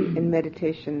sleepy in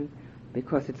meditation,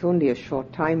 because it's only a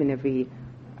short time in every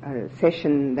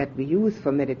session that we use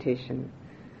for meditation.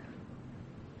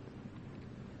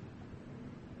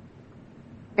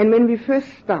 And when we first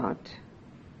start,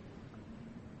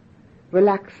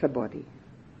 relax the body.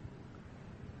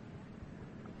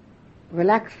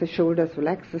 Relax the shoulders,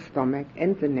 relax the stomach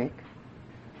and the neck,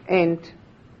 and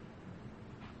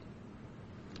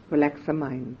relax the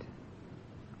mind.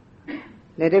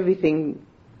 Let everything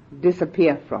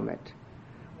disappear from it.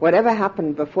 Whatever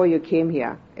happened before you came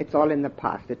here, it's all in the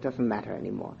past. It doesn't matter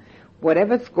anymore.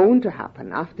 Whatever's going to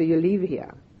happen after you leave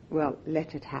here, well,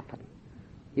 let it happen.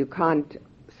 You can't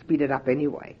speed it up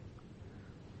anyway.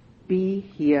 Be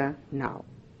here now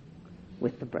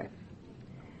with the breath.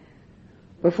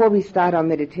 Before we start our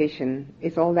meditation,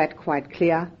 is all that quite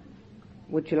clear?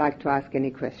 Would you like to ask any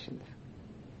questions?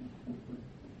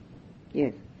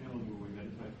 Yes. How long will we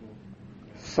meditate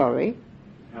for? Sorry?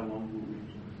 How long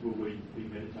will we be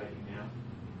meditating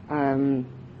now?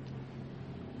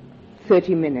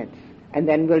 30 minutes. And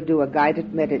then we'll do a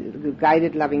guided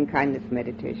loving kindness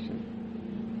meditation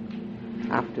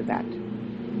after that.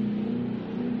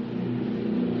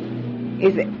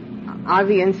 Are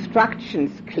the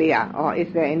instructions clear, or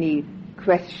is there any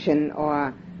question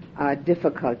or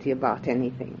difficulty about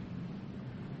anything?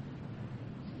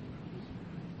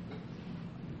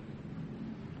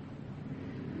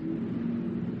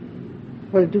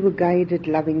 We'll do a guided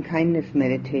loving kindness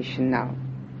meditation now.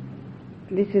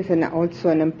 This is also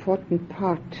an important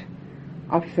part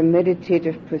of the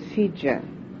meditative procedure,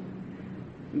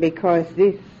 because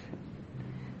this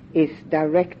is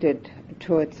directed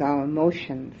towards our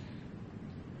emotions.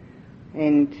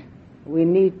 And we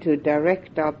need to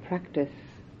direct our practice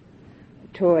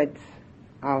towards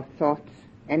our thoughts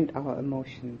and our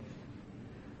emotions.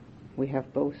 We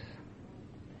have both.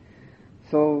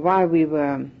 So while we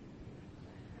were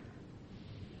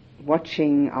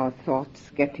watching our thoughts,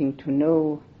 getting to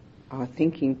know our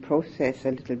thinking process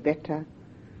a little better,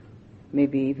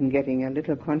 maybe even getting a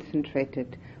little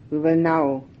concentrated, we will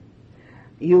now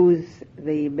use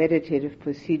the meditative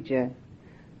procedure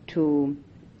to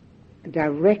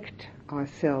direct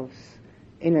ourselves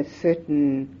in a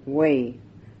certain way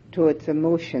towards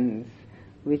emotions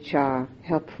which are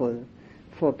helpful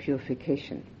for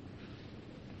purification.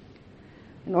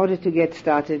 In order to get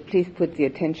started, please put the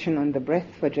attention on the breath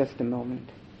for just a moment.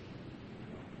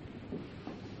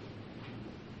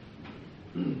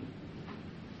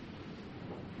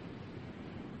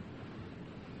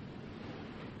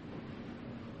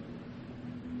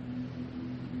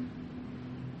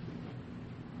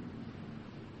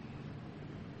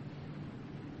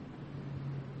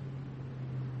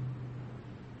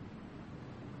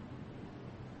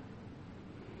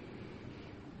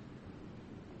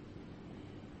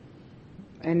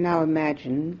 And now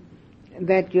imagine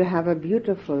that you have a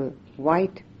beautiful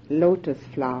white lotus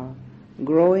flower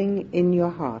growing in your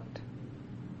heart,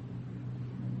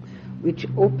 which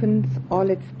opens all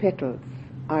its petals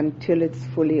until it's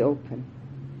fully open.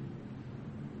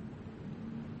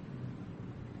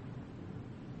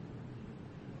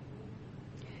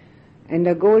 And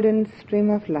a golden stream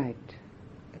of light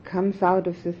comes out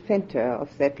of the center of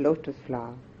that lotus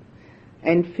flower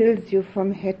and fills you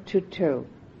from head to toe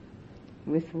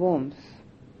with warmth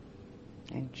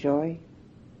and joy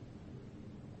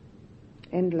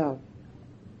and love,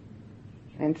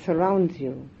 and surrounds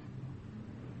you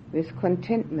with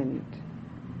contentment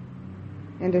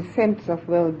and a sense of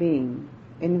well-being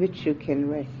in which you can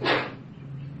rest.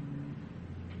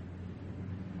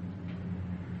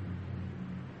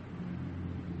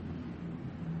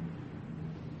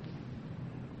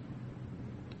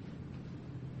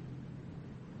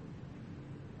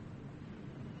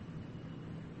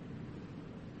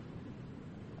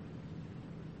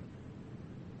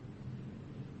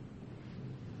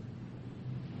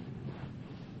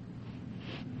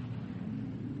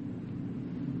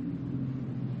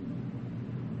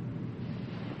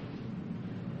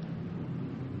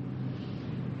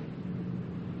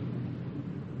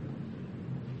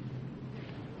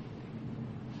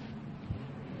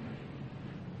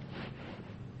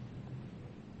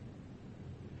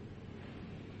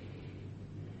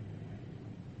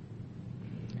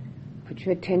 Put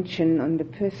your attention on the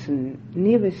person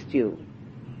nearest you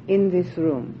in this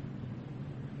room,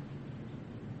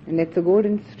 and let the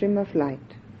golden stream of light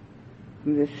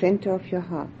from the center of your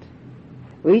heart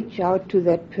reach out to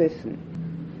that person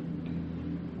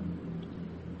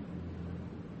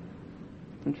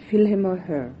and fill him or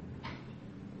her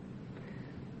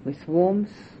with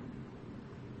warmth,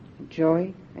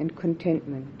 joy and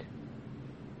contentment,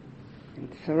 and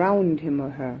surround him or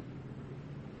her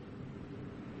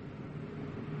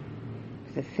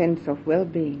with a sense of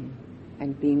well-being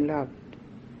and being loved.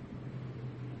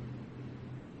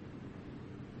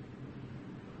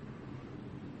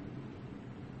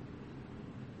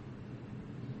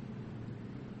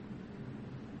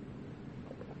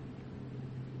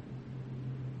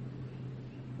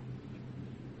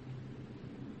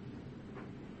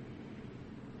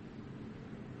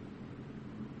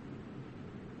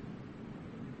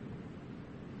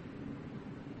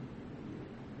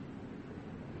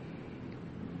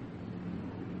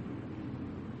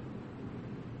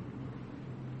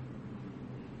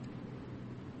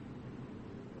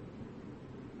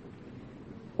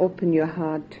 Open your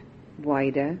heart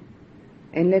wider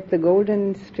and let the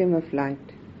golden stream of light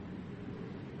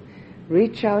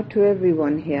reach out to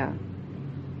everyone here,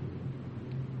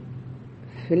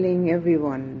 filling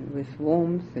everyone with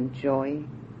warmth and joy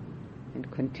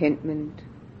and contentment,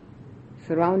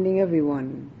 surrounding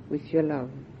everyone with your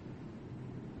love.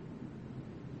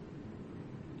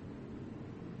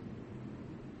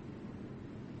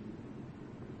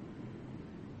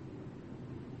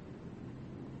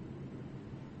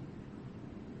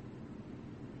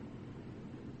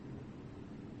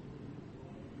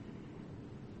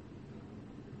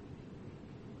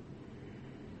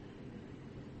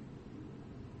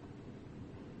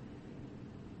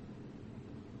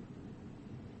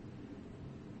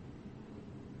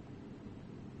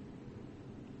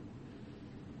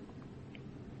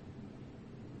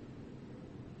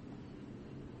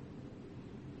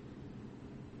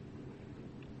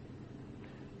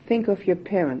 Think of your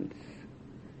parents,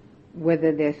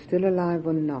 whether they're still alive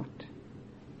or not.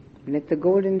 Let the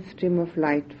golden stream of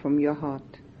light from your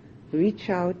heart reach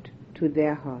out to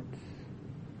their hearts,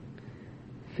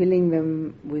 filling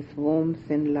them with warmth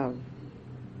and love,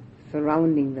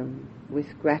 surrounding them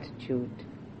with gratitude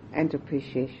and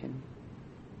appreciation.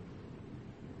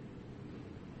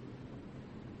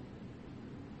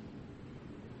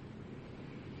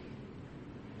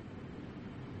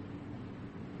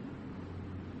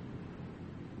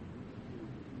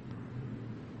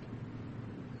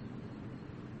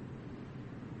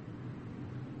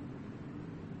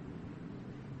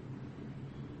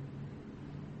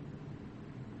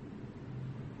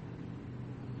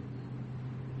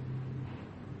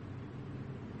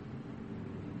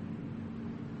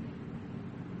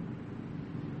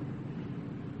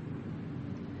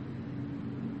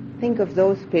 Think of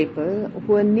those people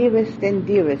who are nearest and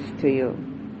dearest to you.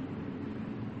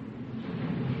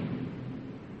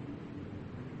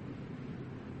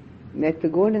 Let the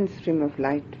golden stream of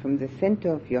light from the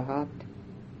center of your heart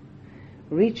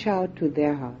reach out to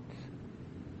their hearts,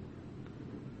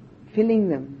 filling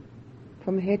them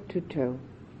from head to toe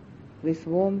with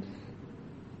warmth,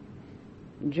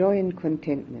 joy and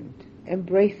contentment,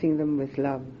 embracing them with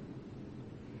love,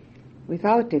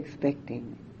 without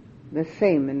expecting the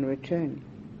same in return.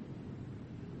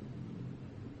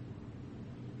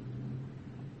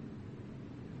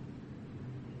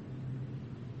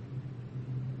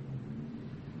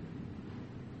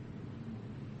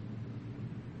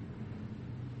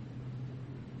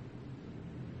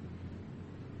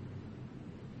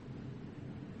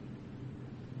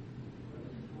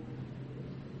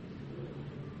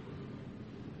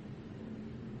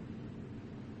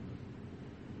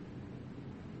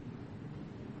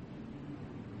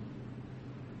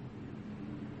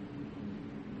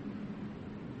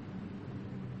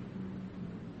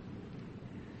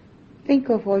 Think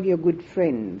of all your good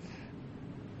friends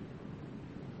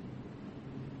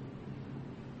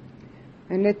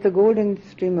and let the golden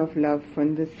stream of love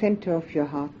from the center of your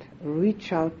heart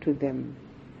reach out to them,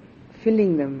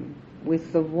 filling them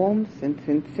with the warmth and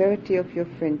sincerity of your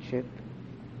friendship,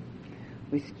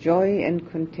 with joy and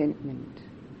contentment,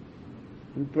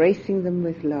 embracing them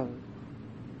with love,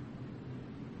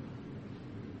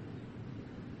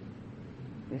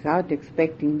 without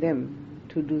expecting them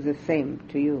to do the same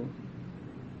to you.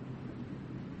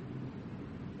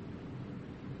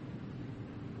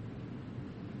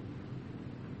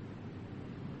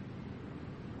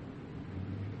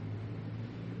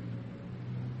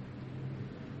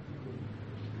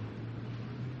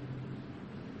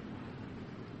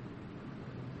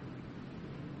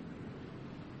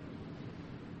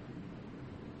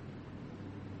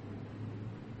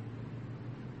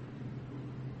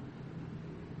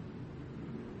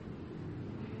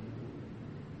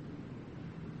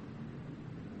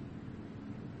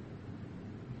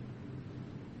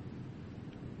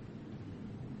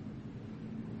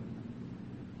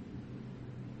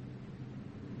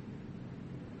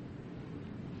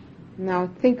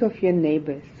 Now think of your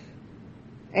neighbors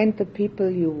and the people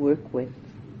you work with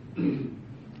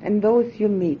and those you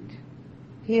meet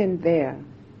here and there,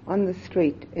 on the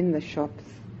street, in the shops,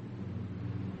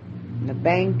 in the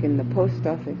bank, in the post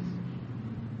office.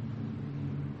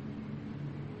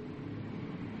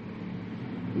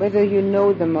 Whether you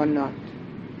know them or not.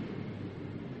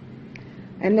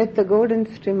 And let the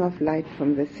golden stream of light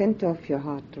from the center of your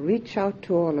heart reach out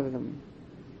to all of them,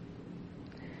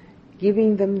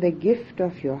 giving them the gift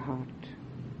of your heart,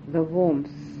 the warmth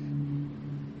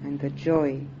and the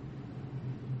joy,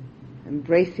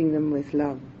 embracing them with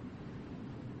love.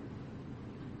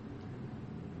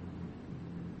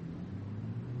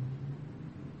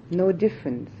 No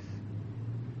difference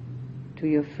to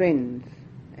your friends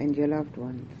and your loved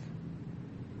ones.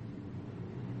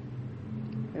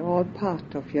 They're all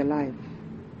part of your life.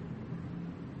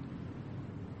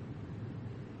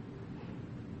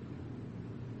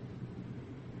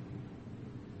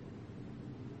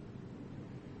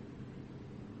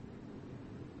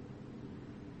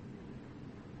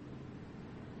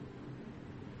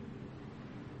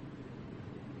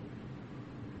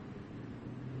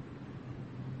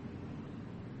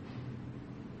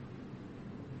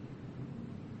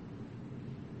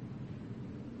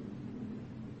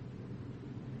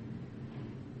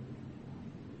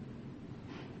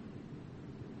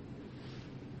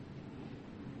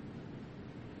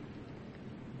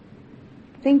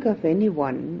 Think of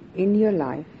anyone in your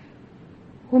life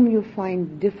whom you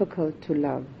find difficult to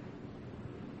love.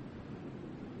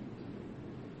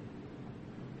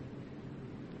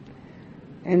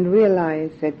 And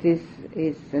realize that this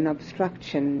is an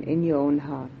obstruction in your own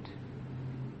heart.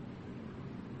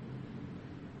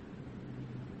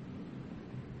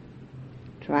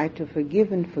 Try to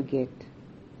forgive and forget.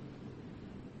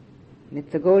 Let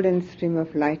the golden stream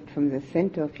of light from the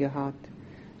center of your heart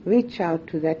reach out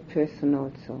to that person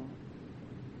also,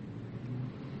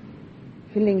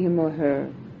 filling him or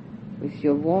her with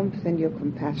your warmth and your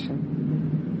compassion,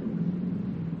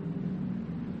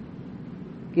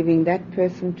 giving that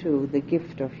person too the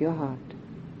gift of your heart.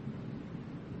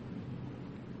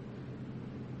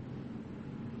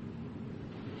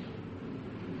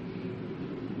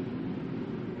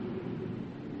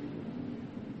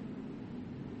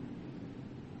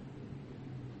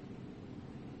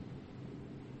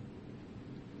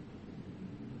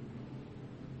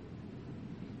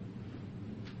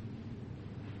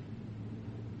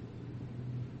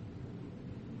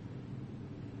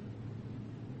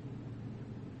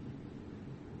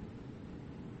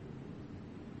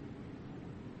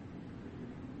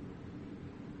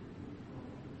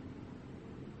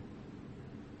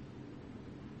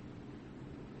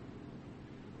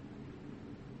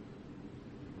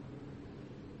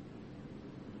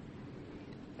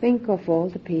 Think of all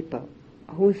the people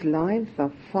whose lives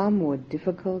are far more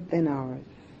difficult than ours.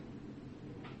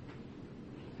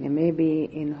 They may be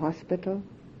in hospital,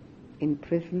 in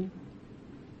prison,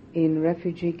 in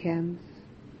refugee camps.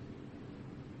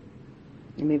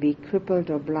 They may be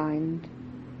crippled or blind,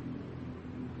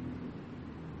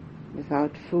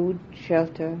 without food,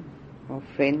 shelter, or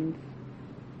friends.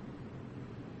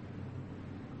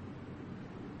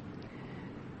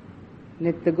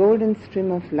 Let the golden stream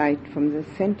of light from the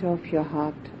center of your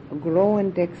heart grow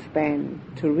and expand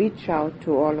to reach out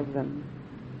to all of them,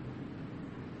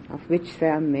 of which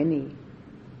there are many,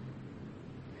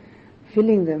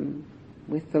 filling them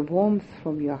with the warmth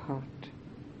from your heart,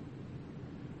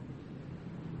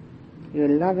 your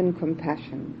love and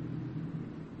compassion,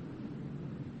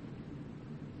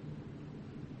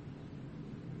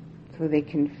 so they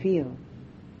can feel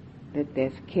that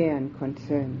there's care and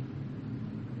concern.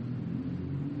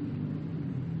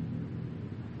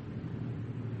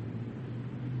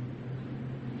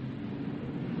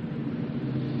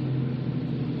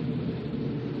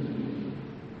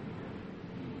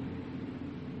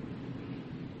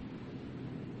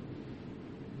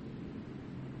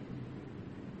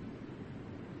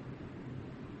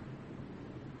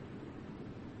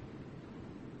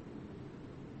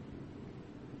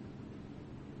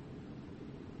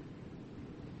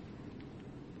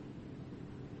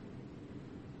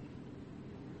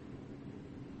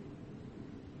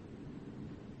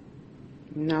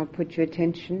 Now put your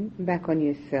attention back on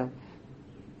yourself.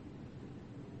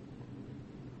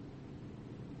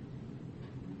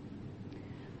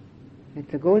 Let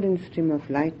the golden stream of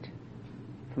light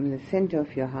from the center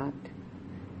of your heart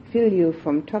fill you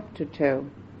from top to toe.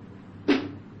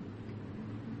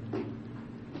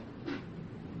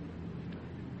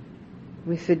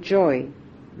 With the joy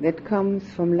that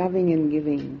comes from loving and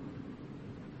giving,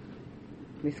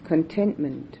 with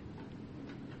contentment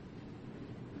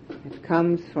that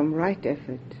comes from right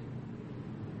effort,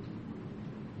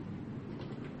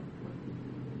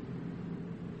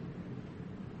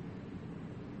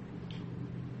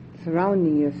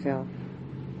 surrounding yourself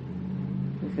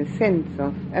with a sense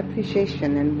of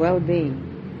appreciation and well-being.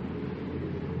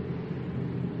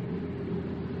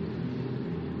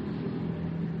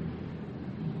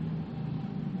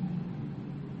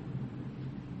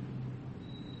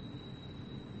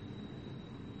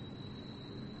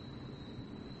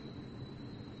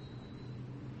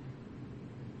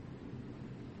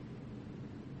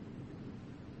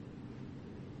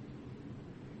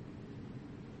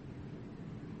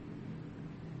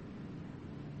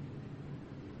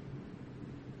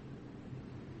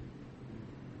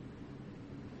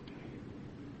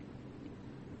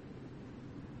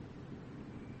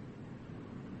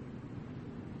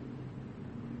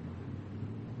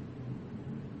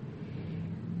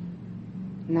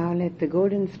 Now let the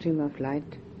golden stream of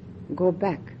light go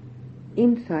back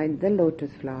inside the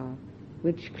lotus flower,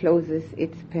 which closes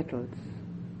its petals,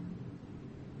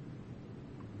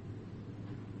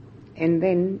 and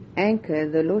then anchor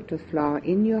the lotus flower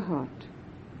in your heart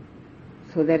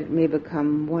so that it may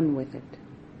become one with it.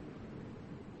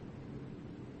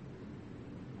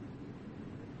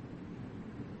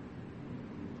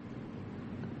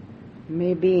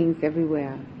 May beings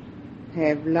everywhere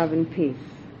have love and peace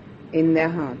in their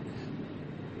hearts.